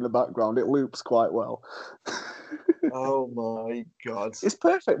constantly in the background. It loops quite well. Oh my god, it's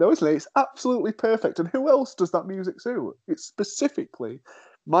perfect, though, isn't it? It's absolutely perfect. And who else does that music suit? It's specifically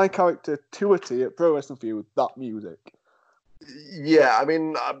my character to a T at Pro Wrestling Feud. That music. Yeah, I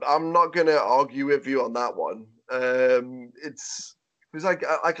mean, I'm not going to argue with you on that one. It's because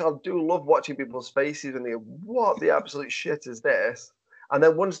I do love watching people's faces and they go, "What the absolute shit is this?" And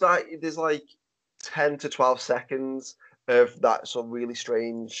then once that, there's like 10 to 12 seconds of that sort of really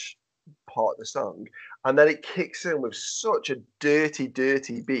strange part of the song, and then it kicks in with such a dirty,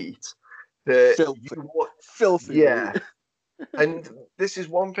 dirty beat that filthy. Yeah. And this is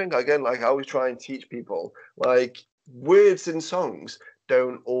one thing again, like I always try and teach people, like words in songs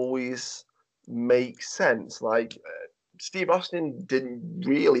don't always make sense. Like Steve Austin didn't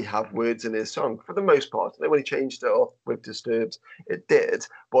really have words in his song for the most part. And then when he changed it up with Disturbed, it did.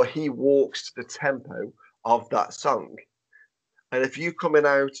 But he walks to the tempo of that song. And if you coming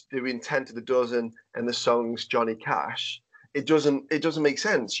out doing 10 to the dozen and the song's Johnny Cash, it doesn't make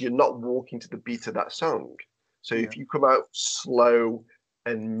sense. You're not walking to the beat of that song. So if you come out slow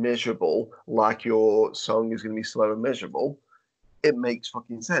and miserable, like your song is going to be slow and miserable, it makes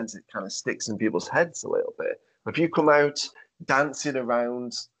fucking sense. It kind of sticks in people's heads a little bit. But if you come out dancing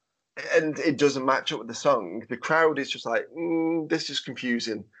around and it doesn't match up with the song, the crowd is just like, this is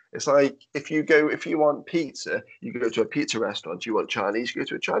confusing. It's like if you want pizza, you go to a pizza restaurant. You want Chinese, you go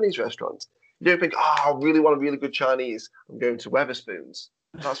to a Chinese restaurant. You don't think, I really want a really good Chinese, I'm going to Wetherspoons.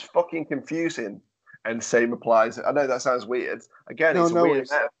 That's fucking confusing. And same applies. I know that sounds weird. Again, it's a weird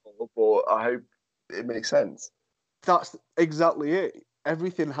metaphor, but I hope it makes sense. That's exactly it.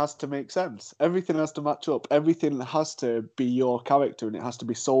 Everything has to make sense. Everything has to match up. Everything has to be your character, and it has to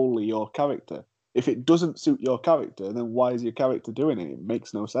be solely your character. If it doesn't suit your character, then why is your character doing it? It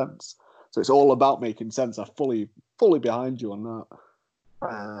makes no sense. So it's all about making sense. I'm fully behind you on that.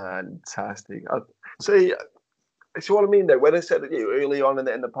 Fantastic. See what I mean, though? When I said that early on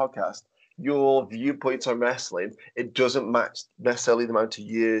in the podcast, your viewpoints on wrestling, it doesn't match necessarily the amount of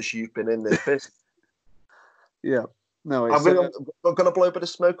years you've been in this business. Yeah. No, I'm going to blow a bit of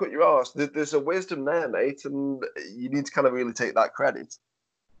smoke at your arse. There's a wisdom there, mate, and you need to kind of really take that credit.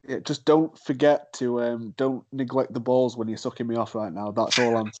 Yeah, just don't forget to don't neglect the balls when you're sucking me off right now. That's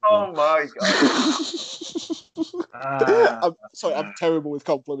all I'm saying. Oh my god. I'm terrible with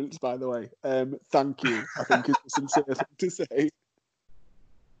compliments, by the way. Thank you, I think is the sincere thing to say.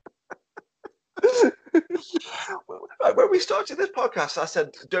 When we started this podcast, I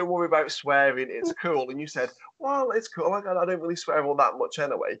said, "Don't worry about swearing; it's cool." And you said, "Well, it's cool. I don't really swear all that much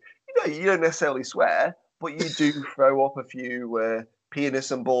anyway." You don't necessarily swear, but you do throw up a few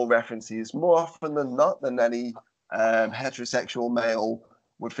penis and ball references more often than not than any heterosexual male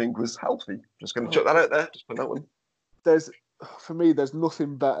would think was healthy. Just going to chuck that out there. Just put that one. For me, there's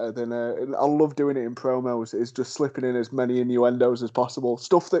nothing better than I love doing it in promos. Is just slipping in as many innuendos as possible,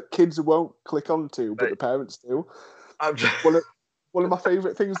 stuff that kids won't click onto, but the parents do. One of my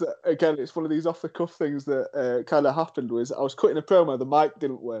favourite things that, again, it's one of these off the cuff things that kind of happened was I was cutting a promo, the mic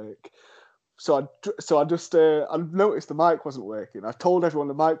didn't work, so I just I noticed the mic wasn't working. I told everyone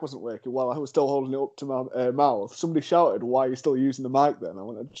the mic wasn't working while I was still holding it up to my mouth. Somebody shouted, "Why are you still using the mic then?" I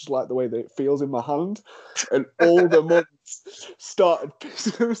went, "I just like the way that it feels in my hand." And all the mums started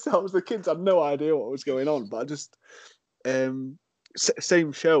pissing themselves. The kids had no idea what was going on, but I just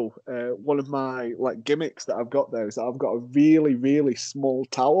same show. One of my like gimmicks that I've got there is that I've got a really, really small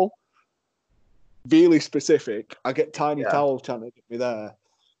towel, really specific. I get tiny towels trying to get me there.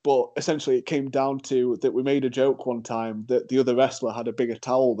 But essentially, it came down to that we made a joke one time that the other wrestler had a bigger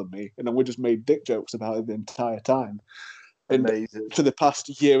towel than me, and then we just made dick jokes about it the entire time. And Amazing. for the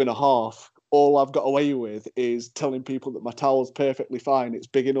past year and a half, all I've got away with is telling people that my towel's perfectly fine. It's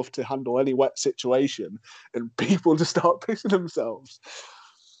big enough to handle any wet situation, and people just start pissing themselves.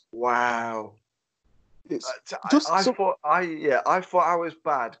 Wow. It's I thought I was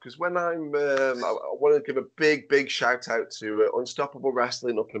bad because when I want to give a big shout out to Unstoppable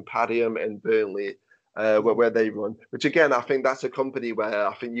Wrestling up in Padiham in Burnley, where they run. Which again, I think that's a company where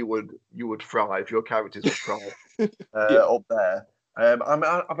I think you would thrive. Your characters would thrive up there.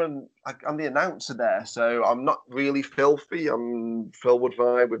 I'm the announcer there, so I'm not really filthy. I'm Phil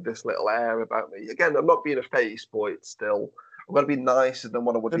Woodvine with this little air about me. Again, I'm not being a face, but it's still. I'm going to be nicer than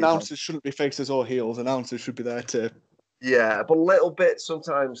what I would be. Announcers shouldn't be faces or heels. Announcers should be there to... Yeah, but little bits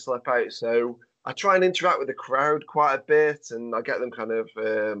sometimes slip out. So I try and interact with the crowd quite a bit, and I get them kind of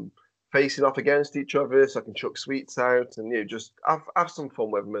facing off against each other so I can chuck sweets out and just have some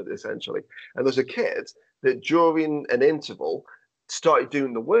fun with them, essentially. And there's a kid that during an interval started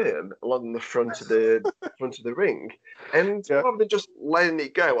doing the worm along the front of the ring, and rather than just letting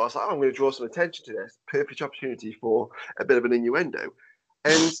it go, I was like, I'm going to draw some attention to this. Perfect opportunity for a bit of an innuendo.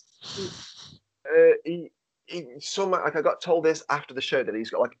 And he somehow, like, I got told this after the show that he's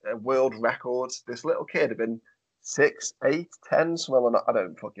got like a world record. This little kid had been 6, 8, 10, something like that. I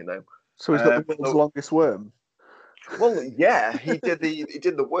don't fucking know. So he's got the world's longest worm. Well, yeah, he did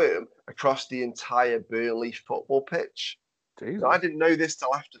the worm across the entire Burnley football pitch. I didn't know this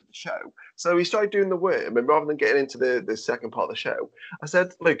till after the show. So he started doing the worm, and rather than getting into the second part of the show, I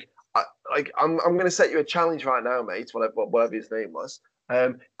said, "Look, I'm going to set you a challenge right now, mate. Whatever his name was.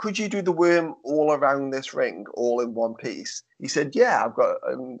 Could you do the worm all around this ring, all in one piece?" He said, "Yeah, I've got."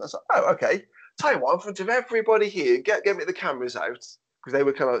 And I was like, "Oh, okay. Tell you what, in front of everybody here, get me the cameras out because they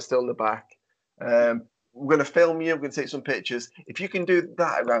were kind of still in the back. We're going to film you. We're going to take some pictures. If you can do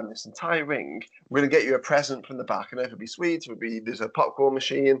that around this entire ring, we're going to get you a present from the back. I know it'll be sweet. There's a popcorn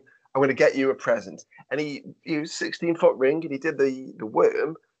machine. I'm going to get you a present." And he used 16-foot ring, and he did the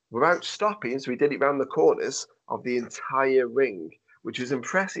worm without stopping. So he did it around the corners of the entire ring, which is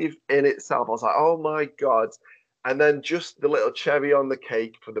impressive in itself. I was like, oh my God. And then just the little cherry on the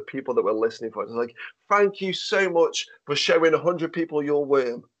cake for the people that were listening for it. I was like, thank you so much for showing 100 people your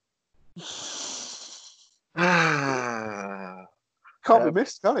worm. Can't be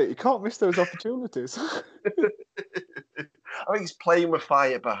missed, can it? You can't miss those opportunities. I think he's playing with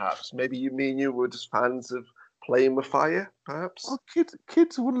fire, perhaps. Maybe me and you were just fans of playing with fire, perhaps. Well,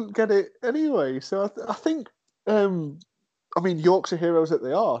 kids wouldn't get it anyway. So I think, Yorkshire heroes that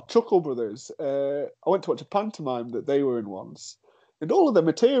they are, Chuckle Brothers. I went to watch a pantomime that they were in once, and all of the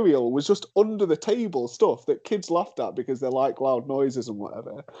material was just under the table stuff that kids laughed at because they like loud noises and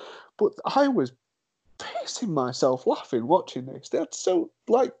whatever. But I was pissing myself laughing watching this. That's so,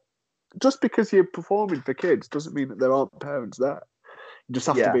 like, just because you're performing for kids doesn't mean that there aren't parents there. You just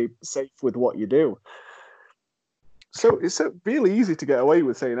have to be safe with what you do. So it's really easy to get away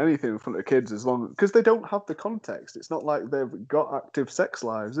with saying anything in front of kids because they don't have the context. It's not like they've got active sex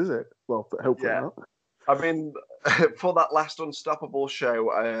lives, is it? Well, hopefully not. I mean, for that last Unstoppable show,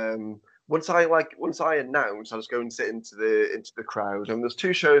 once I announced I was going to sit into the crowd, and there's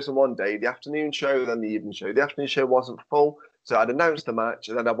 2 shows in one day: the afternoon show, then the evening show. The afternoon show wasn't full, so I'd announced the match,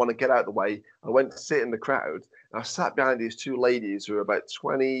 and then I want to get out of the way. I went to sit in the crowd, and I sat behind these 2 ladies who were about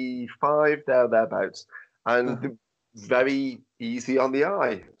 25, thereabouts, and very easy on the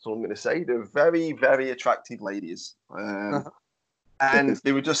eye. That's all I'm going to say. They're very, very attractive ladies. And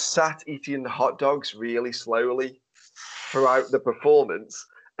they were just sat eating hot dogs really slowly throughout the performance.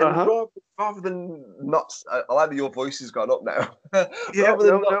 And rather than not, I like that your voice has gone up now.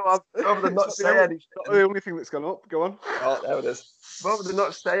 Rather than not say anything. Not the only thing that's gone up. Go on. Oh, there it is. Rather than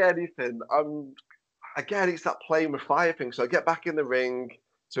not say anything, again, it's that playing with fire thing. So I get back in the ring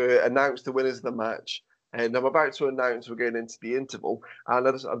to announce the winners of the match. And I'm about to announce we're going into the interval. And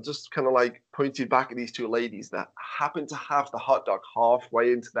I'm just kind of like pointed back at these 2 ladies that happened to have the hot dog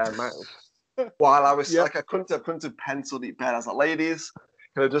halfway into their mouth. While I was like, I couldn't have penciled it better. I was like, ladies,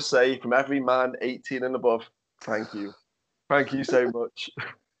 can I just say, from every man 18 and above, thank you. Thank you so much.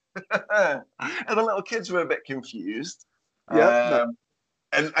 And the little kids were a bit confused. Yeah.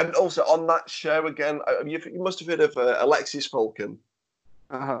 And also on that show again, you must have heard of Alexis Falcon.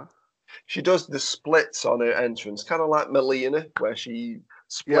 She does the splits on her entrance, kind of like Melina, where she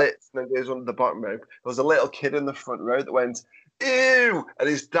splits and then goes under the bottom rope. There was a little kid in the front row that went, ew. And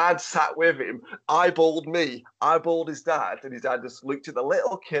his dad sat with him, eyeballed me, eyeballed his dad, and his dad just looked at the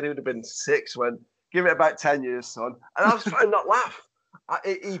little kid who would have been 6 when, give it about 10 years, son. And I was trying to not laugh.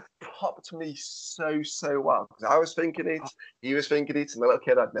 He popped me so well. Because I was thinking it, he was thinking it, and the little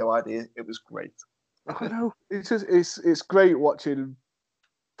kid had no idea. It was great. I know. It's great watching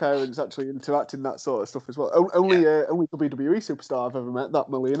parents actually interacting that sort of stuff as well. Only WWE superstar I've ever met, that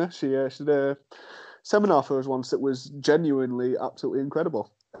Melina. She did a seminar for us once that was genuinely absolutely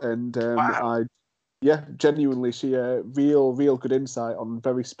incredible, and Wow. genuinely, she real good insight on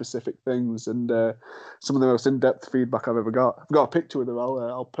very specific things, and some of the most in-depth feedback I've ever got. I've got a picture with her.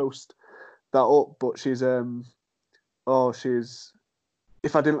 I'll post that up. But she's she's.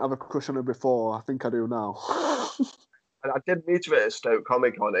 If I didn't have a crush on her before, I think I do now. And I did meet her at a Stoke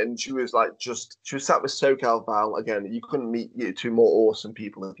Comic Con, and she was like she was sat with SoCal Val again. You couldn't meet two more awesome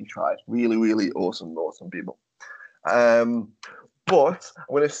people if you tried. Really, really awesome people. But I'm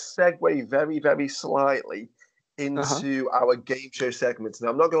going to segue very, very slightly into our game show segments. Now,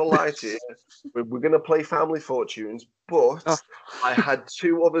 I'm not going to lie to you. We're going to play Family Fortunes, but I had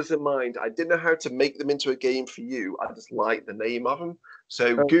 2 others in mind. I didn't know how to make them into a game for you. I just like the name of them.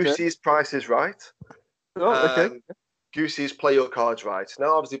 So Goosey's Price is Right. Oh, okay. Goosey's Play Your Cards Right.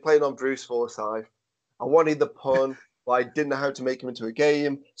 Now, obviously, playing on Bruce Forsyth. I wanted the pun, but I didn't know how to make him into a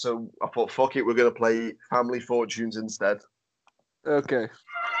game. So I thought, fuck it, we're going to play Family Fortunes instead. Okay.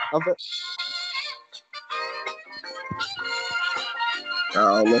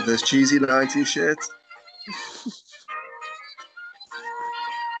 I love this cheesy 90s shit.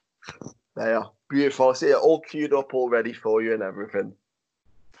 They are beautiful. I see it all queued up already for you and everything.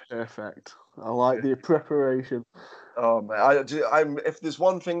 Perfect. I like the preparation. Oh man, I'm. If there's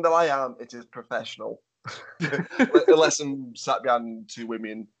one thing that I am, it is professional. Unless I'm sat behind 2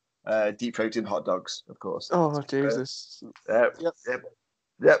 women deep throating hot dogs, of course. Oh Jesus. Yep.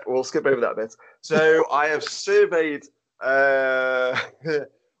 We'll skip over that bit. So I have surveyed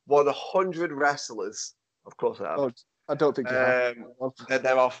 100 wrestlers. Of course I have. Oh, I don't think you have.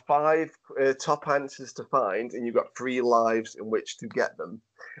 There are 5 top answers to find, and you've got 3 lives in which to get them.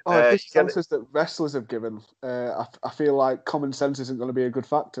 If this answers that wrestlers have given, I feel like common sense isn't going to be a good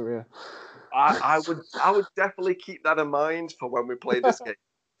factor here. I would definitely keep that in mind for when we play this game.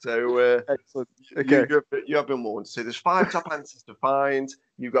 So excellent. Okay. You have been warned. So there's 5 top answers to find.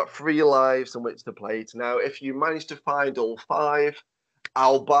 You've got 3 lives in which to play it. Now, if you manage to find all 5,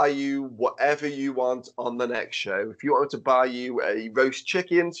 I'll buy you whatever you want on the next show. If you want to buy you a roast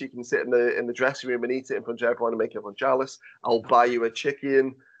chicken so you can sit in the dressing room and eat it in front of everyone and make everyone jealous, I'll buy you a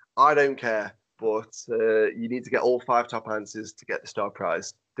chicken. I don't care, but you need to get all 5 top answers to get the star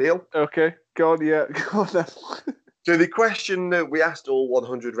prize. Deal? Okay. Go on, yeah. Go on then. So the question we asked all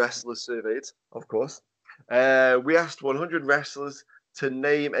 100 wrestlers surveyed, of course. We asked 100 wrestlers to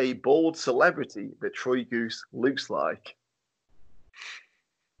name a bald celebrity that Troy Goose looks like.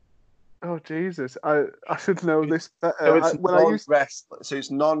 Oh Jesus! I should know this better. So it's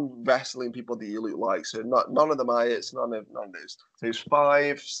non-wrestling people that you look like. So none of the Myats, none of those. So it's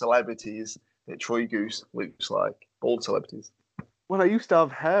 5 celebrities that Troy Goose looks like. Bald celebrities. When I used to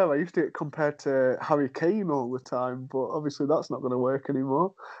have hair, I used to get compared to Harry Kane all the time, but obviously that's not going to work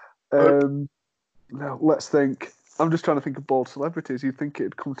anymore. Now let's think. I'm just trying to think of bald celebrities. You'd think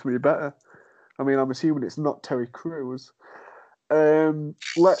it'd come to me better. I mean, I'm assuming it's not Terry Crews.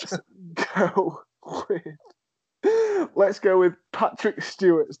 Let's go with Patrick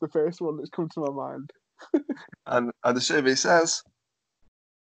Stewart as the first one that's come to my mind. and the survey says,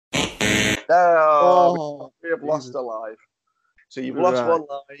 we have lost a life. So you've lost 1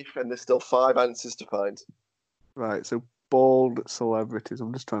 life, and there's still 5 answers to find. Right. So bald celebrities.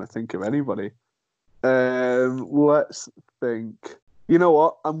 I'm just trying to think of anybody. Let's think. You know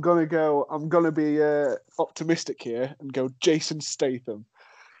what? I'm gonna be optimistic here and go Jason Statham.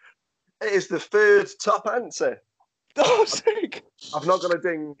 It is the 3rd top answer. Oh, sick! I've not got a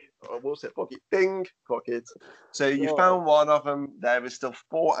ding. We'll say fuck it. Ding, fuck it. So you found 1 of them. There is still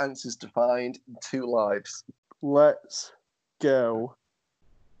 4 answers to find, 2 lives. Let's go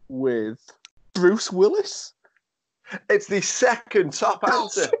with Bruce Willis. It's the 2nd top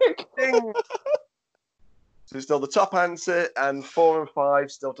answer. Ding. So still the top answer, and 4 and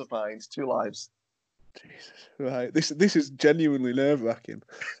 5 still to find, 2 lives. Jesus, right. This is genuinely nerve-wracking.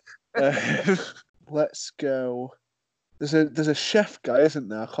 Let's go. There's a chef guy, isn't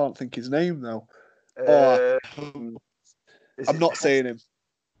there? I can't think his name though. I'm not saying him.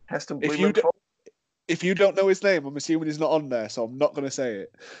 Heston Blumenthal. If you don't know his name, I'm assuming he's not on there, so I'm not going to say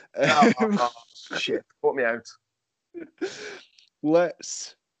it. Shit, put me out.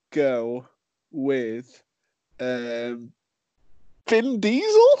 Let's go with Vin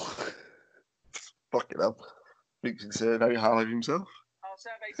Diesel? Fucking hell. Thinks very highly of himself.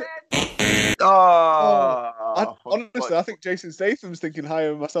 Oh, Oh, honestly, I think Jason Statham's thinking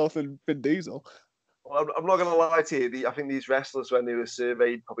higher of myself than Vin Diesel. Well, I'm not going to lie to you. I think these wrestlers, when they were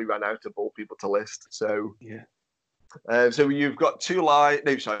surveyed, probably ran out of all people to list. So, Yeah. So you've got two life.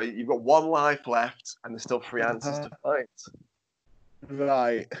 No, sorry, you've got one life left, and there's still three answers to find.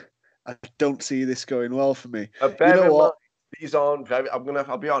 Right. I don't see this going well for me. Bear You know in what? mind, these aren't very.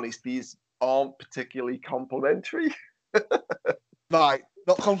 I'll be honest. These aren't particularly complimentary. Right.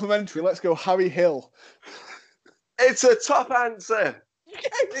 Not complimentary. Let's go Harry Hill. It's a top answer.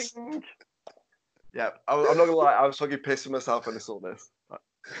 Yes. Yeah, I'm not gonna lie. I was fucking pissing myself when I saw this.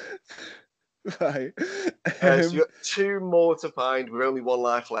 Right. So you got two more to find with only one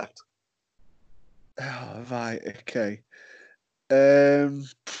life left. Oh, right. Okay.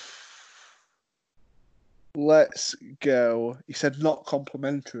 Let's go. You said not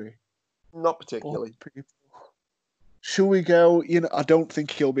complimentary. Not particularly. Should we go? You know, I don't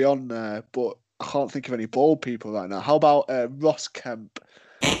think he'll be on there, but I can't think of any bald people right now. How about Ross Kemp?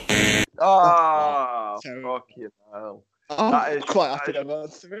 Fucking hell! I'm quite happy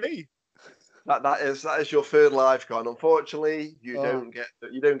about 3. That is your third life gone. Unfortunately, you don't get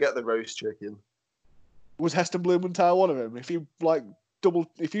the roast chicken. Was Heston Blumenthal one of them? If you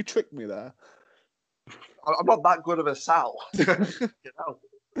tricked me there. I'm not that good of a Sal. You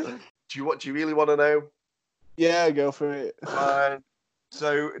know. Do you really want to know? Yeah, go for it.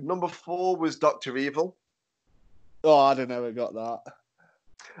 So number 4 was Dr. Evil. Oh, I don't know. I got that.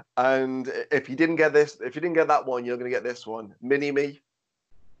 And if you didn't get that one, you're going to get this one. Mini-Me.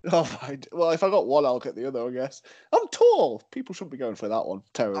 Oh, fine. Well, if I got one, I'll get the other, I guess. I'm tall. People shouldn't be going for that one.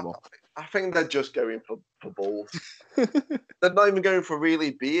 Terrible. I think they're just going for balls. They're not even going for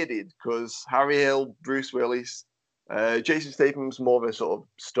really bearded, because Harry Hill, Bruce Willis, Jason Statham's more of a sort of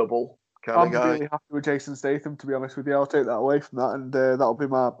stubble kind of guy. I'm really happy with Jason Statham, to be honest with you. I'll take that away from that, and that'll be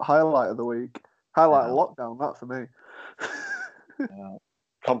my highlight of the week. Highlight of lockdown, that for me.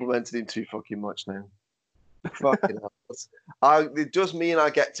 Complimented him too fucking much now. Fucking hell. It does mean I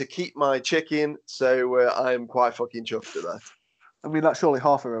get to keep my chicken, so I'm quite fucking chuffed at that. I mean, that's surely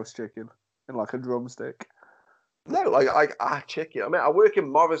half a roast chicken in like a drumstick. No, like I chicken. I mean, I work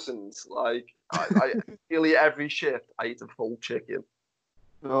in Morrison's. Like, I nearly every shift I eat a full chicken.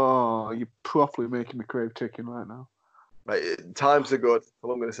 Oh, you're properly making me crave chicken right now. Right, times are good. That's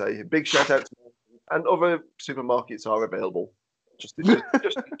all I'm going to say. Big shout out to Morrison's, and other supermarkets are available, just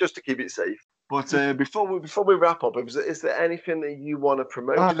to keep it safe. But before we wrap up, is there anything that you want to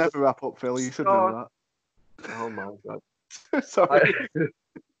promote? I never wrap up, Phil. You should know that. Oh my god. Sorry.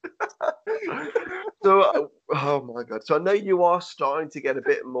 Oh my god. So I know you are starting to get a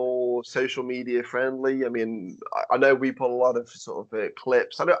bit more social media friendly. I mean, I know we put a lot of sort of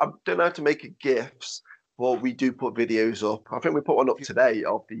clips. I don't know how to make GIFs, but we do put videos up. I think we put one up today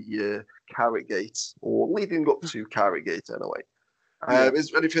of the Carrot Gate, or leading up to Carrot Gate anyway.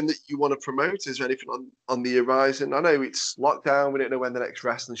 Is there anything that you want to promote? Is there anything on the horizon? I know it's lockdown. We don't know when the next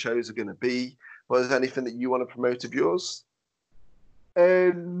wrestling shows are going to be. But is there anything that you want to promote of yours?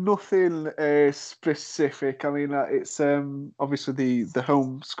 Nothing specific. I mean, it's obviously the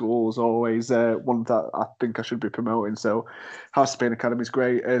home school is always one that I think I should be promoting. So, House of Pain Academy is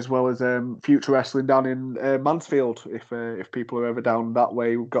great, as well as Future Wrestling down in Mansfield. If people are ever down that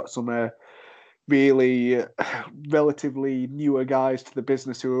way, we've got some really relatively newer guys to the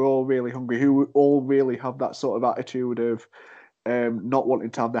business who are all really hungry, who all really have that sort of attitude of not wanting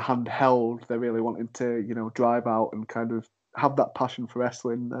to have their hand held. They're really wanting to, drive out and kind of have that passion for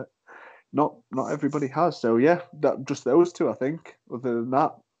wrestling that not everybody has. So yeah, just those two, I think. Other than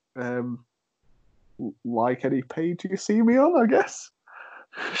that, like any page you see me on, I guess.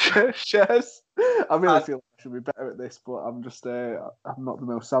 Shares. I really feel I should be better at this, but I'm just I'm not the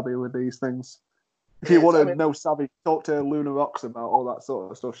most savvy with these things. If you want to know savvy, talk to Luna Rocks about all that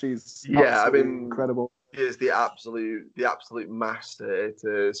sort of stuff. She's incredible. She is the absolute master.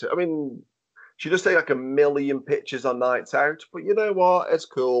 She does take like 1 million pictures on nights out, but you know what? It's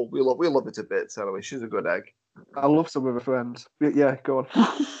cool. We love it a bit. So anyway, she's a good egg. I love some of her friends. Yeah, go on.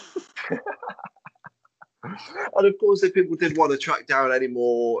 And of course, if people did want to track down any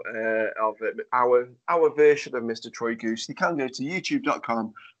more of our version of Mr. Troy Goose, you can go to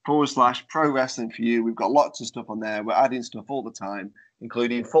youtube.com/pro wrestling for you. We've got lots of stuff on there. We're adding stuff all the time,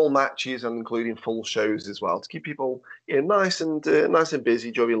 including full matches and including full shows as well, to keep people nice and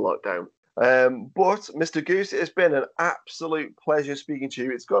busy during lockdown. But Mr. Goose, it's been an absolute pleasure speaking to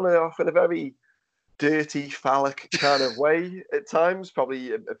you. It's gone off in a very dirty, phallic kind of way at times,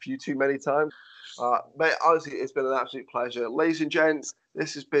 probably a few too many times. Mate, honestly, it's been an absolute pleasure. Ladies and gents,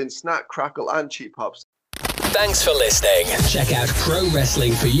 this has been Snap, Crackle and Cheap Pops. Thanks for listening. Check out Pro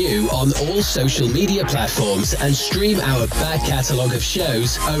Wrestling for You on all social media platforms and stream our back catalogue of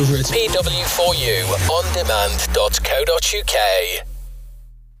shows over at pw4uondemand.co.uk.